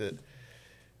think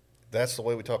that's the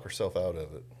way we talk ourselves out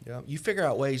of it. Yeah. You figure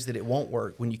out ways that it won't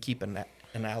work when you keep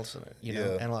analyzing it,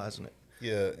 Yeah. analyzing it.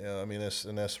 Yeah. I mean,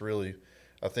 that's really,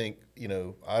 I think,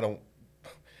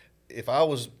 if I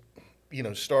was,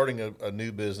 starting a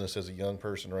new business as a young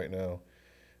person right now,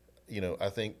 I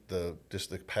think the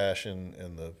passion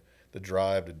and the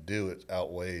drive to do it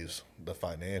outweighs the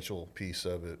financial piece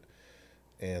of it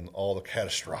and all the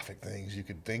catastrophic things you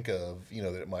could think of,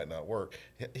 that it might not work.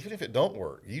 Even if it don't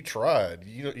work, you tried.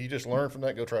 You just learn from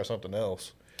that. Go try something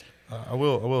else. I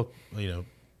will,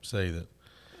 say that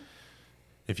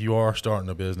if you are starting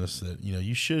a business, that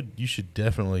you should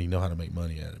definitely know how to make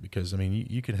money at it, because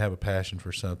you can have a passion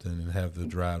for something and have the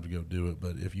drive to go do it,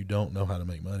 but if you don't know how to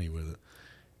make money with it,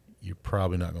 you're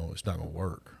probably not going. It's not going to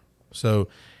work. So,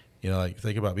 like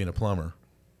think about being a plumber.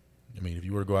 If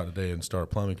you were to go out today and start a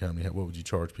plumbing company, what would you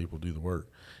charge people to do the work?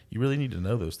 You really need to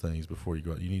know those things before you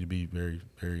go out. You need to be very,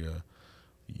 very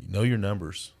know your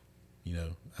numbers.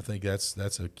 I think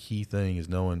that's a key thing, is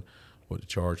knowing what to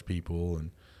charge people and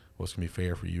what's going to be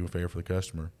fair for you and fair for the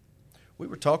customer. We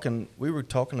were talking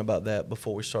about that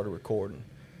before we started recording,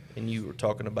 and you were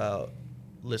talking about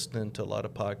listening to a lot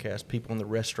of podcasts, people in the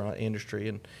restaurant industry,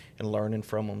 and learning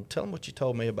from them. Tell them what you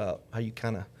told me about how you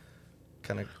kind of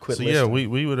quit listening. Yeah,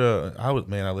 we would I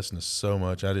listened to so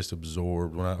much. I just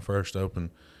absorbed. When I first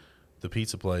opened the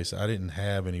pizza place, I didn't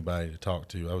have anybody to talk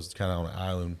to. I was kind of on an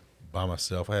island by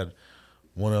myself. I had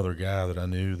one other guy that I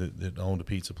knew that owned a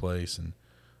pizza place and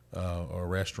or a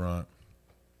restaurant.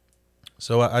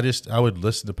 So I would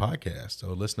listen to podcasts. I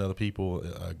would listen to other people.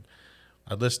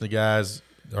 I'd listen to guys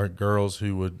or girls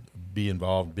who would be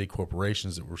involved in big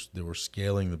corporations that were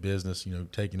scaling the business,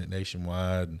 taking it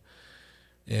nationwide. And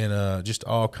and just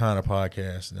all kind of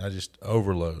podcasts. And I just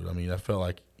overload. I mean, I felt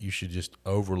like you should just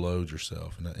overload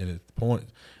yourself. And at the point,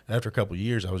 after a couple of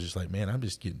years, I was just like, man, I'm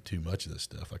just getting too much of this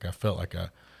stuff. Like I felt like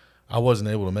I wasn't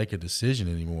able to make a decision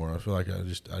anymore. I feel like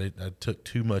I took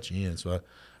too much in, so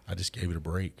I just gave it a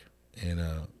break. And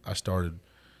I started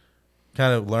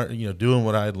kind of doing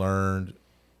what I had learned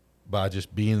by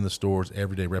just being in the stores,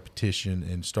 everyday repetition,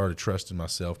 and started trusting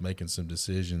myself, making some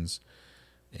decisions,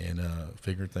 and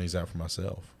figuring things out for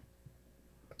myself.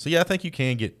 So yeah, I think you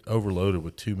can get overloaded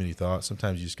with too many thoughts.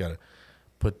 Sometimes you just got to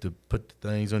put the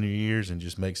things on your ears and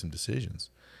just make some decisions.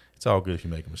 It's all good if you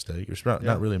make a mistake. It's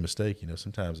not really a mistake,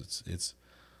 Sometimes it's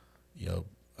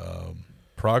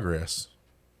progress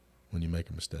when you make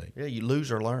a mistake. Yeah, you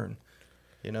lose or learn.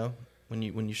 When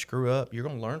you screw up, you're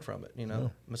going to learn from it. Yeah.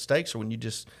 Mistakes are when you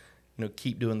just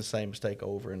keep doing the same mistake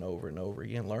over and over and over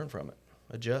again. Learn from it,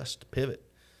 adjust, pivot.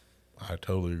 I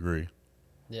totally agree.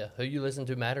 Yeah, who you listen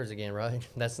to matters again, right?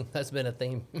 That's been a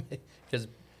theme because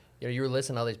you were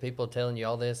listening to all these people telling you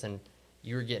all this, and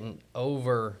you were getting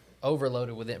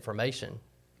overloaded with information,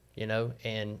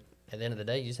 And at the end of the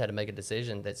day, you just had to make a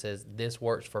decision that says this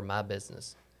works for my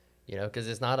business, because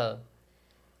it's not a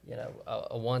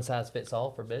one size fits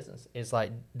all for business. It's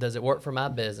like, does it work for my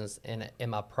business, and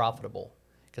am I profitable?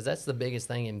 Because that's the biggest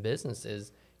thing in business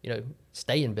is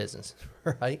stay in business,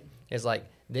 right? It's like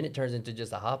then it turns into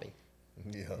just a hobby.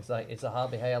 Yeah. It's like it's a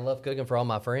hobby. Hey, I love cooking for all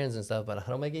my friends and stuff, but I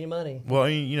don't make any money. Well,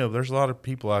 there's a lot of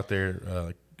people out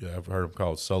there. I've heard them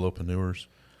called solopreneurs.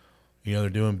 They're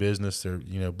doing business.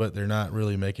 But they're not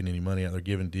really making any money out. They're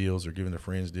giving deals. They're giving their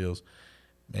friends deals.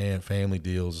 Man, family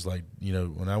deals. It's like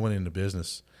when I went into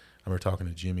business, I remember talking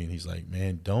to Jimmy, and he's like,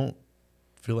 "Man, don't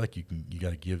feel like you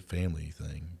got to give family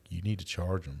anything. You need to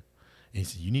charge them." And he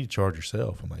said, "You need to charge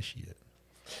yourself." I'm like, "Shit.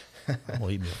 I'm gonna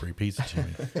eat me a free pizza,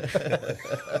 Jimmy."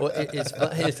 Well,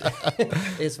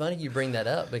 it's funny you bring that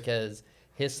up because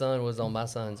his son was on my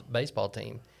son's baseball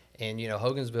team, and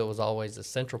Hogansville was always the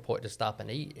central point to stop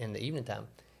and eat in the evening time.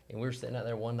 And we were sitting out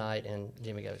there one night, and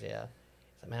Jimmy goes, "Yeah." I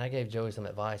said, "Man, I gave Joey some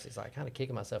advice." He's like, kind of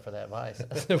kicking myself for that advice.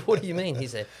 I said, "What do you mean?" He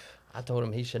said, "I told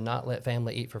him he should not let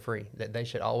family eat for free, that they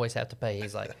should always have to pay."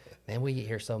 He's like, "Man, we eat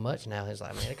here so much now." He's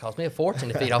like, "Man, it costs me a fortune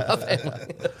to feed all my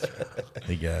family."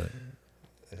 He got it.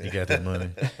 He got that money.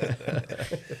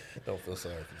 Don't feel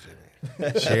sorry for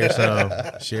Jimmy.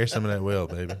 Share some of that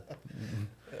wealth, baby.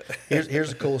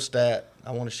 Here's a cool stat.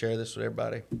 I want to share this with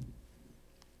everybody.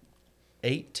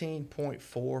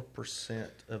 18.4%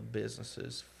 of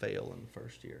businesses fail in the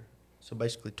first year. So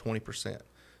basically 20%.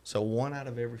 So 1 out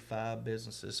of every 5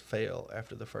 businesses fail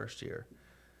after the first year.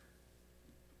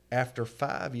 After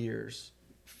 5 years,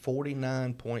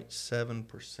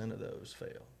 49.7% of those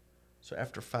fail. So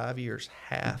after 5 years,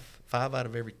 5 out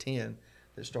of every 10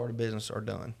 that start a business are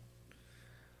done.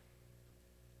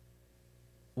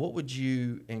 What would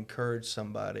you encourage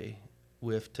somebody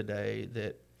with today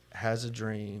that has a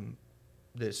dream,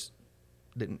 that's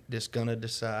going to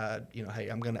decide, hey,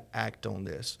 I'm going to act on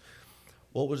this?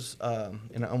 What was,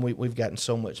 and we've gotten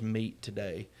so much meat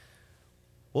today.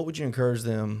 What would you encourage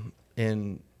them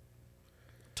in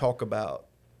talk about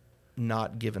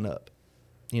not giving up?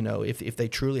 If they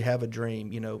truly have a dream,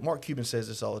 Mark Cuban says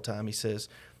this all the time. He says,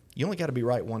 you only got to be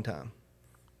right one time.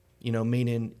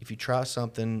 Meaning if you try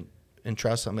something and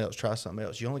try something else,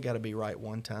 you only got to be right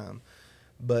one time.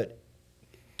 But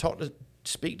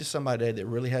speak to somebody today that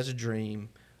really has a dream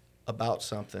about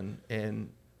something and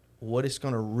what it's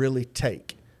going to really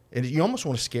take. And you almost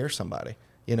want to scare somebody,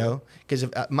 because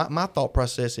my thought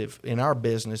process, if in our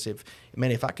business, if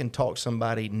I can talk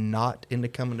somebody not into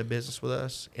coming to business with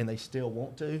us and they still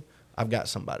want to, I've got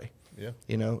somebody. Yeah.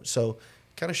 So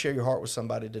kind of share your heart with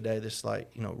somebody today that's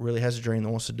like, really has a dream that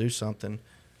wants to do something.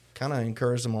 Kind of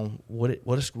encourage them on what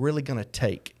it's really going to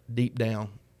take deep down,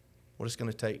 what it's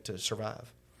going to take to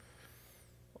survive.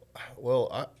 Well,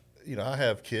 I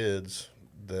have kids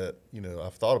that,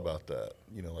 I've thought about that,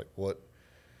 like what,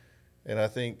 and I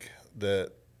think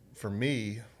that for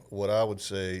me, what I would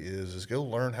say is go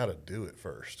learn how to do it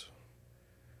first.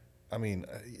 I mean,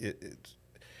 it's,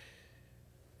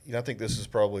 I think this is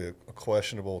probably a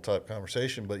questionable type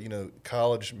conversation, but,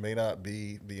 college may not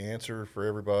be the answer for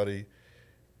everybody.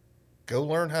 Go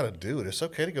learn how to do it. It's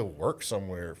okay to go work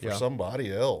somewhere for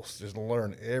somebody else. Just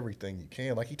learn everything you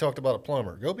can. Like he talked about a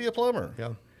plumber. Go be a plumber.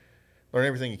 Yeah. Learn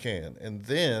everything you can. And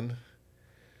then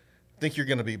I think you're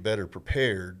going to be better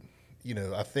prepared.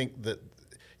 I think that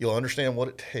you'll understand what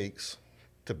it takes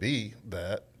to be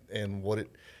that and what it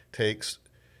takes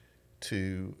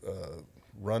to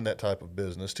run that type of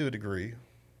business to a degree,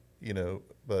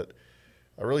 but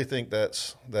I really think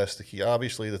that's the key.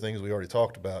 Obviously, the things we already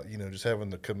talked about, just having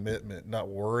the commitment, not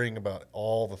worrying about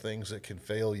all the things that can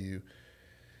fail you.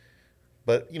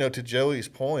 But, to Joey's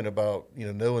point about,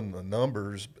 knowing the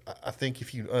numbers, I think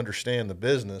if you understand the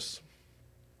business,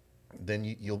 then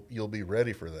you'll be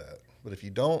ready for that. But if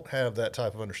you don't have that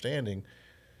type of understanding,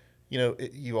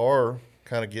 you are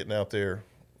kind of getting out there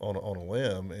on a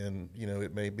limb, and,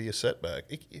 it may be a setback.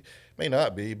 It may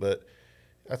not be, but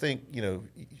I think,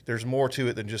 there's more to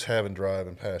it than just having drive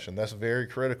and passion. That's very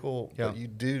critical, but you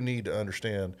do need to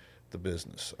understand the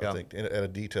business, I think, at a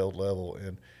detailed level,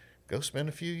 and go spend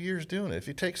a few years doing it. If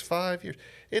it takes 5 years,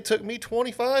 it took me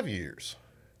 25 years,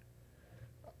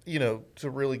 to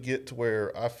really get to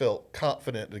where I felt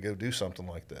confident to go do something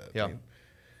like that. Yeah. I mean,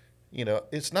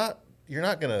 it's not, you're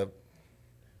not going to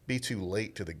be too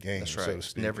late to the game, That's right. so to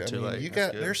speak. Never too late.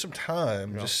 There's some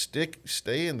time. Yeah. Just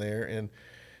stay in there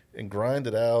and grind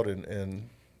it out, and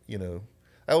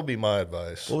that would be my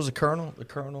advice. What was the Colonel?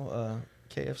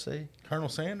 KFC? Colonel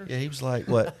Sanders? Yeah, he was like,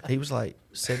 what? He was like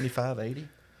 75, 80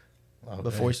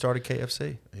 before he started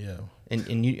KFC. Yeah.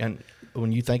 And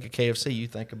when you think of KFC, you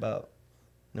think about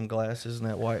them glasses and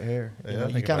that white hair.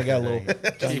 You kind of got a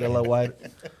little white.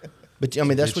 But, I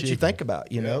mean, that's what you think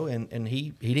about, and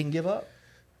he didn't give up.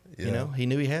 Yeah. He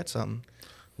knew he had something.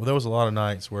 Well, there was a lot of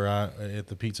nights where at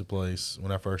the pizza place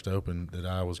when I first opened, that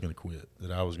I was going to quit,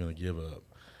 that I was going to give up.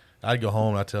 I'd go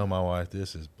home and I'd tell my wife,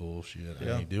 "This is bullshit.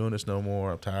 I ain't doing this no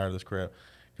more. I'm tired of this crap."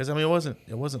 Because it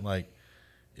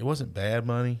wasn't bad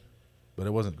money, but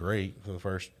it wasn't great for the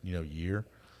first year.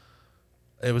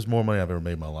 It was more money I've ever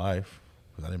made in my life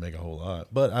because I didn't make a whole lot.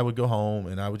 But I would go home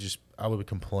and I would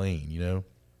complain,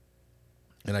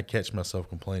 and I'd catch myself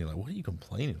complaining, like, "What are you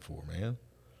complaining for, man?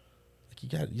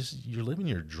 You're living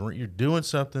your dream. You're doing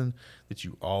something that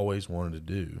you always wanted to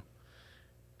do.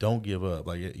 Don't give up.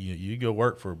 Like, you go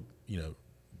work for,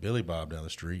 Billy Bob down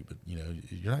the street, but, you're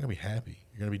not going to be happy.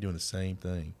 You're going to be doing the same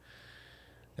thing."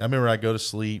 I remember I'd go to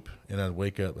sleep and I'd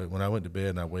wake up. When I went to bed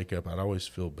and I'd wake up, I'd always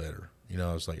feel better.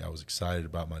 I was excited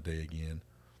about my day again.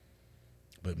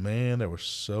 But, man, there were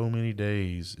so many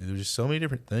days. There was just so many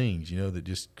different things, that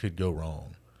just could go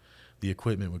wrong. The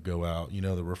equipment would go out.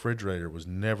 The refrigerator was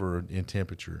never in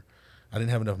temperature. I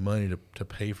didn't have enough money to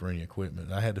pay for any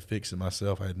equipment. I had to fix it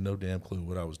myself. I had no damn clue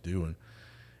what I was doing.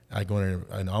 I'd go in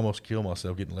there and almost kill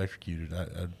myself getting electrocuted.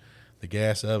 The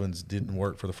gas ovens didn't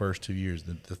work for the first 2 years.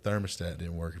 The thermostat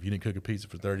didn't work. If you didn't cook a pizza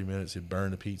for 30 minutes, it'd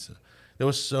burn the pizza. There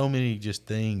was so many just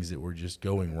things that were just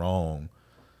going wrong.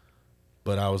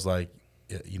 But I was like,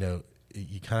 you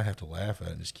kind of have to laugh at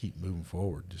it and just keep moving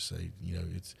forward. Just say,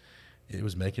 it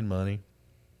was making money.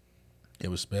 It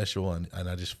was special, and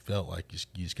I just felt like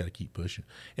you just got to keep pushing.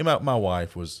 And my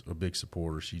wife was a big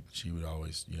supporter. She would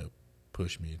always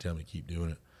push me and tell me to keep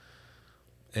doing it.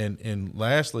 And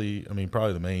lastly, I mean,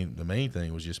 probably the main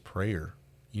thing was just prayer.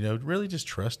 Really just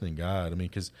trusting God. I mean,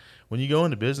 because when you go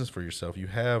into business for yourself, you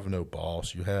have no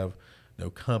boss, you have no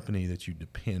company that you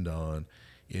depend on.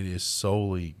 It is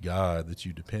solely God that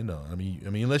you depend on. I mean,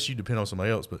 unless you depend on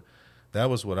somebody else, but that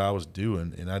was what I was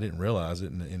doing, and I didn't realize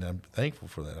it, and I'm thankful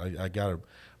for that.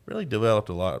 Really developed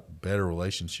a lot better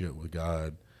relationship with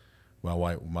God, my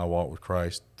walk with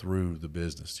Christ through the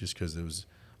business, just because there was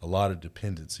a lot of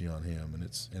dependency on Him,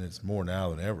 and it's more now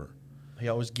than ever. He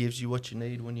always gives you what you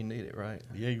need when you need it, right?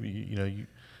 Yeah,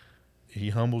 He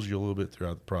humbles you a little bit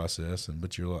throughout the process,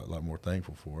 but you're a lot more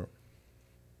thankful for it.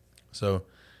 So,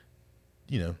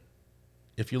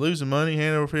 if you're losing money,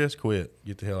 hand over fist, quit,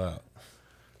 get the hell out.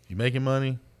 If you're making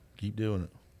money, keep doing it.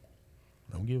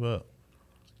 Don't give up.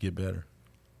 Get better.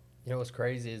 What's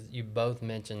crazy is you both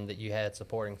mentioned that you had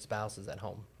supporting spouses at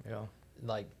home. Yeah.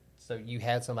 So you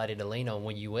had somebody to lean on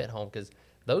when you went home, because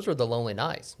those were the lonely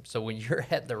nights. So when you're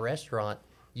at the restaurant,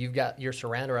 you're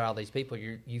surrounded by all these people.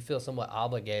 You feel somewhat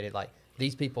obligated, like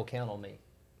these people count on me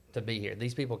to be here.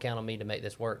 These people count on me to make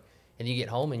this work. And you get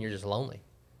home and you're just lonely.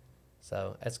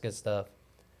 So that's good stuff.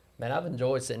 Man, I've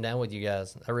enjoyed sitting down with you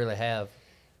guys. I really have.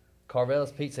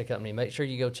 Karvelas Pizza Company, make sure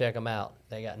you go check them out.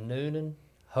 They got Noonan,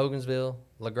 Hogansville,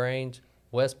 LaGrange,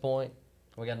 West Point.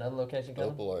 We got another location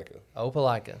coming?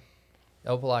 Opelika.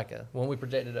 When we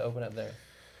projected to open up there?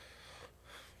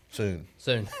 Soon.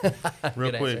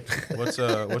 Real quick, what's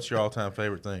your all-time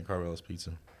favorite thing at Karvelas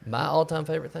Pizza? My all-time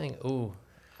favorite thing? Ooh,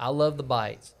 I love the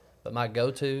bites. But my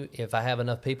go-to, if I have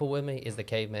enough people with me, is the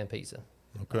caveman pizza.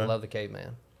 Okay. I love the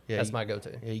caveman. Yeah, that's my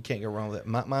go-to. Yeah, you can't go wrong with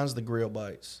that. Mine's the grill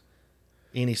bites.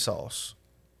 Any sauce.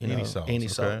 Any sauce.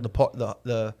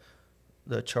 The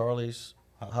Charlie's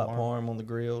hot parm on the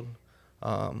grilled.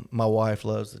 My wife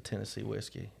loves the Tennessee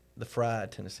whiskey, the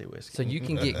fried Tennessee whiskey. So you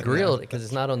can get grilled because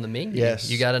it's not on the menu. Yes.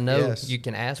 You got to know Yes. you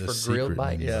can ask The for grilled secret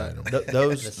bites. menu yeah, item. The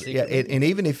those. secret Yeah, and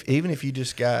even if you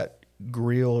just got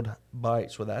grilled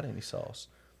bites without any sauce,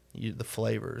 the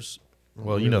flavors.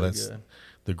 Well, you know, really that's good.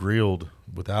 the grilled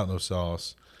without no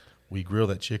sauce. We grill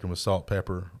that chicken with salt,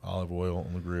 pepper, olive oil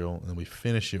on the grill, and then we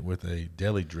finish it with a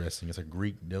deli dressing. It's a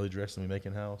Greek deli dressing we make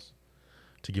in house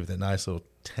to give it that nice little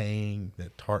tang,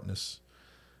 that tartness.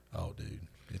 Oh, dude,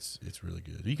 it's really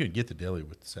good. You can get the deli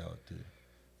with the salad too.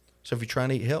 So if you're trying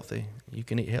to eat healthy, you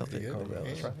can eat healthy at Yeah,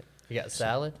 Karvelas. yeah. You got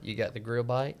salad. You got the grilled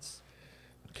bites.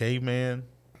 Caveman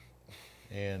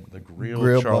and the grilled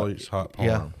Grilled Charlie's hot yeah.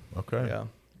 parm. Okay. Yeah.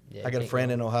 Yeah, I got a can't friend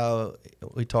go- in Ohio.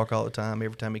 We talk all the time.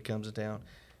 Every time he comes to town,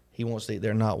 he wants to eat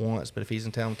there not once, but if he's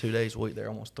in town 2 days, we'll eat there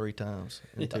almost 3 times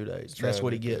in 2 days. Trying That's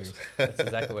what he to gets. That's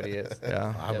exactly what he is.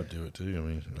 Yeah. I would do it too. I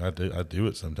mean, I do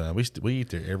it sometimes. We eat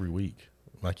there every week.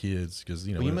 My kids, because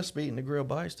you know. Well, you must be eating the grilled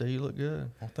bites, though. You look good.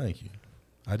 Well, thank you.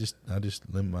 I just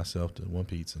limit myself to one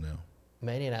pizza now.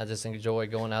 Manny and I just enjoy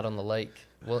going out on the lake.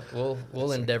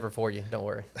 We'll endeavor for you. Don't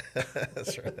worry.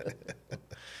 That's right.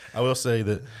 I will say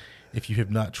that if you have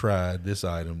not tried this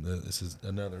item, this is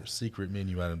another secret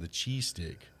menu item, the cheese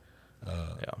stick.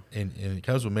 And it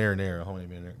comes with marinara,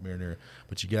 homemade marinara,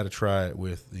 but you got to try it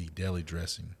with the deli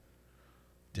dressing.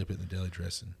 Dip it in the deli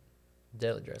dressing.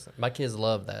 Deli dressing. My kids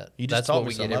love that. You just That's taught what me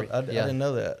we something. get I every. didn't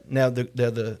know that. Now,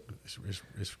 the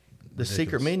It's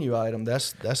secret ridiculous. menu item,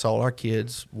 that's all our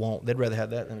kids want. They'd rather have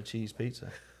that than a cheese pizza.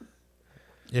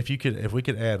 If we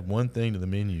could add one thing to the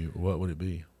menu, what would it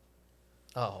be?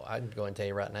 Oh, I can go and tell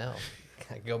you right now.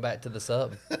 Go back to the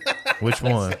sub. Which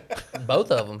one?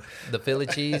 Both of them, the Philly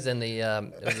cheese and the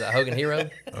was it Hogan Hero.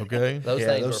 Okay. Those Yeah,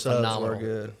 things those were subs were phenomenal.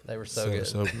 good. They were so good.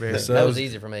 So Very- the That subs- was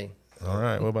easy for me. All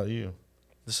right. What about you?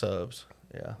 The subs.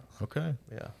 Yeah. Okay.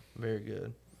 Yeah. Very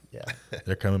good. Yeah.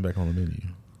 They're coming back on the menu.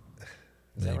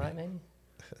 Is that Maybe. right, Manny?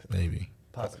 Maybe.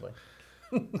 Possibly.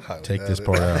 Highly Take doubt this it.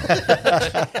 part out.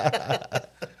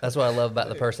 That's what I love about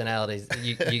the personalities.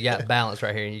 You got balance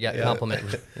right here, and you got compliment.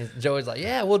 Joey's like,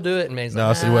 "Yeah, we'll do it," and Manny's No,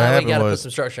 like, see, what we happened got to put was-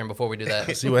 some structure in before we do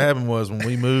that. See, what happened was when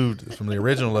we moved from the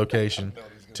original location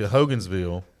to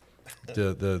Hogansville,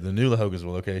 the new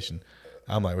Hogansville location,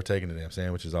 I'm like, we're taking the damn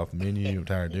sandwiches off the menu. I'm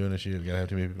tired of doing this shit. We got to have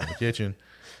too many people in the kitchen.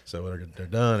 So they're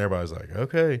done. Everybody's like,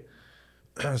 okay.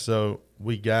 So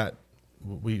we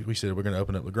said we're going to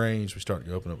open up LaGrange. We started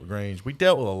to open up LaGrange. We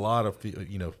dealt with a lot of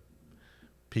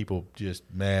people just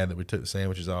mad that we took the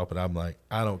sandwiches off, but I'm like,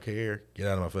 I don't care. Get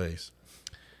out of my face.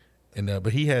 And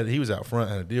but he was out front,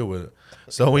 had to deal with it.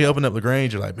 So we opened up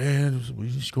LaGrange. You're like, man, we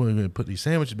just going to put these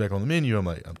sandwiches back on the menu. I'm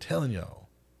like, I'm telling y'all,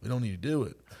 we don't need to do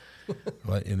it.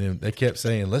 Like, and then they kept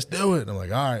saying, let's do it. And I'm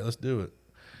like, all right, let's do it.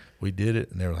 We did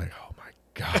it, and they were like, oh my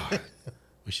God,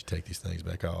 we should take these things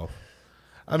back off.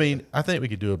 I mean, I think we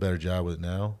could do a better job with it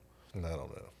now, I don't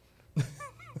know.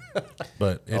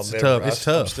 but it's I'll tough. never- It's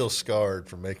I'm tough. still scarred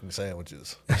from making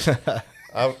sandwiches.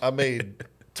 I made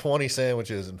 20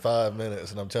 sandwiches in 5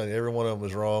 minutes, and I'm telling you, every one of them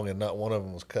was wrong, and not one of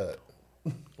them was cut.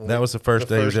 That was the first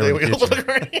day he was First ever day in we the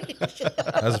opened kitchen.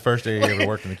 That was the first day he ever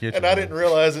worked in the kitchen. And I didn't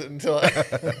realize it until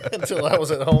I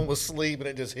was at home asleep, and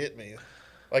it just hit me,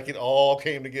 like it all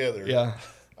came together. Yeah.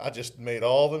 I just made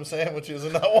all them sandwiches,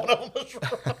 and not one of them was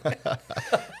wrong.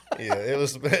 Yeah, it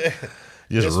was.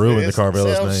 You just ruined the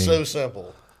Karvelas sounds name. so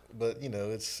simple, but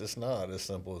it's not as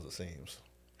simple as it seems.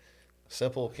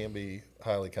 Simple can be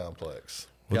highly complex.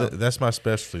 Well, Yeah. that's my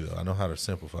specialty, though. I know how to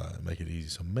simplify it and make it easy.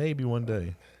 So maybe one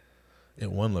day, at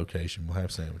one location, we'll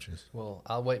have sandwiches. Well,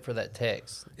 I'll wait for that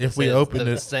text. If It we says open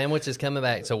the it- sandwich is coming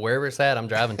back, so wherever it's at, I'm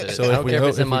driving to it. So I if don't we care if ho-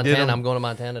 it's in if we did Montana. them- I'm going to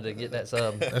Montana to get that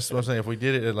sub. That's what I'm saying. If we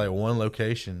did it at like one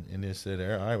location and it said,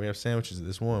 all right, we have sandwiches at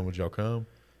this one, would y'all come?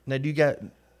 Now, do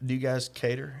you guys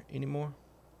cater anymore?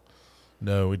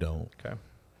 No, we don't. Okay.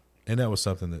 And that was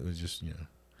something that was just,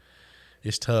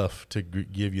 it's tough to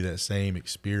give you that same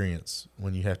experience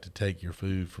when you have to take your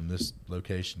food from this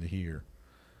location to here,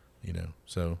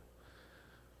 So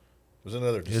It was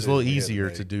another. it's a little decision we had easier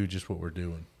make. to do just what we're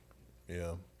doing.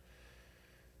 Yeah.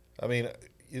 I mean,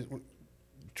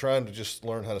 trying to just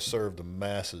learn how to serve the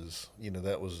masses,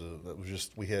 that was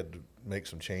just, we had to make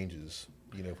some changes.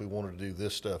 If we wanted to do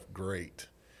this stuff, great.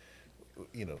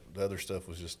 The other stuff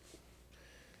was just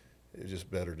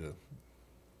better to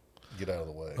get out of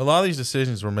the way. A lot of these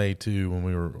decisions were made too when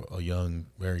we were a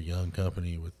very young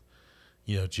company with,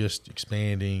 just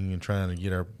expanding and trying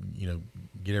to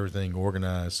get everything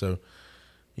organized. So,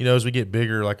 as we get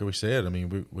bigger, like we said, I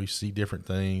mean, we see different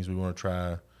things. We want to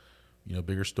try,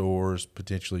 bigger stores,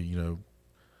 potentially,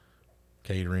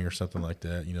 catering or something like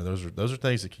that. Those are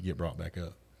things that can get brought back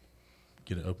up,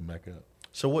 get it open back up.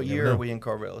 So what You year never are know. we in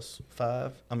Karvelas?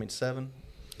 7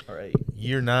 or 8?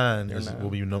 Year 9 Year 9. will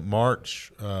be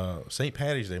March, St.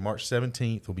 Patty's Day, March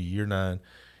 17th will be year 9,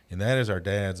 and that is our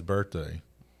dad's birthday.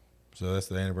 So that's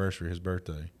the anniversary of his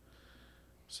birthday.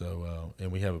 So,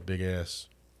 and we have a big ass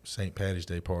St. Patty's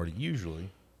Day party usually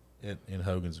in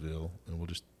Hogansville, and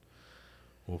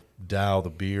we'll dye the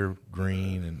beer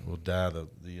green, and we'll dye the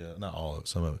not all of it,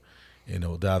 some of it, and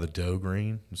we'll dye the dough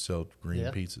green and sell green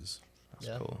Yeah. pizzas. That's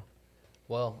Yeah. cool.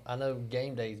 Well, I know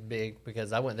game day's big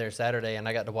because I went there Saturday and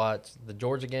I got to watch the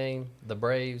Georgia game, the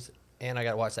Braves, and I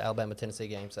got to watch the Alabama-Tennessee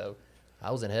game. So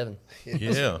I was in heaven.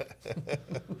 Yeah.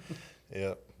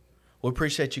 Yeah. We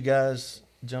appreciate you guys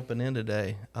jumping in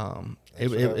today.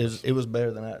 Thanks for having us. It was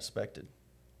better than I expected.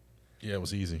 Yeah, it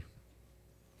was easy.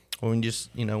 When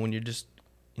you're just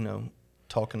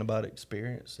talking about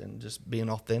experience and just being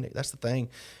authentic. That's the thing.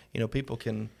 People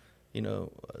can,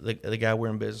 the guy we're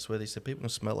in business with, he said people can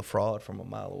smell a fraud from a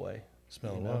mile away.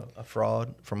 Smell You a know, what? A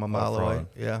fraud from a mile fraud. away.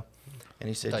 Yeah. And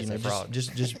he said, Thought you said fraud.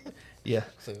 just yeah,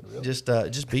 Said, really?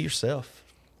 just be yourself.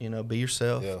 Be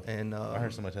yourself. Yeah. And I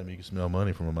heard somebody tell me you can smell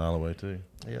money from a mile away too.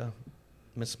 yeah,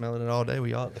 been smelling it all day.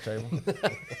 We all at the table.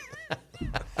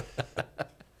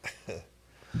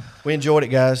 We enjoyed it,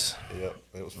 guys. Yep.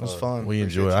 It was It was fun. fun. We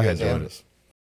Appreciate enjoyed it. you I guys enjoyed having it. us.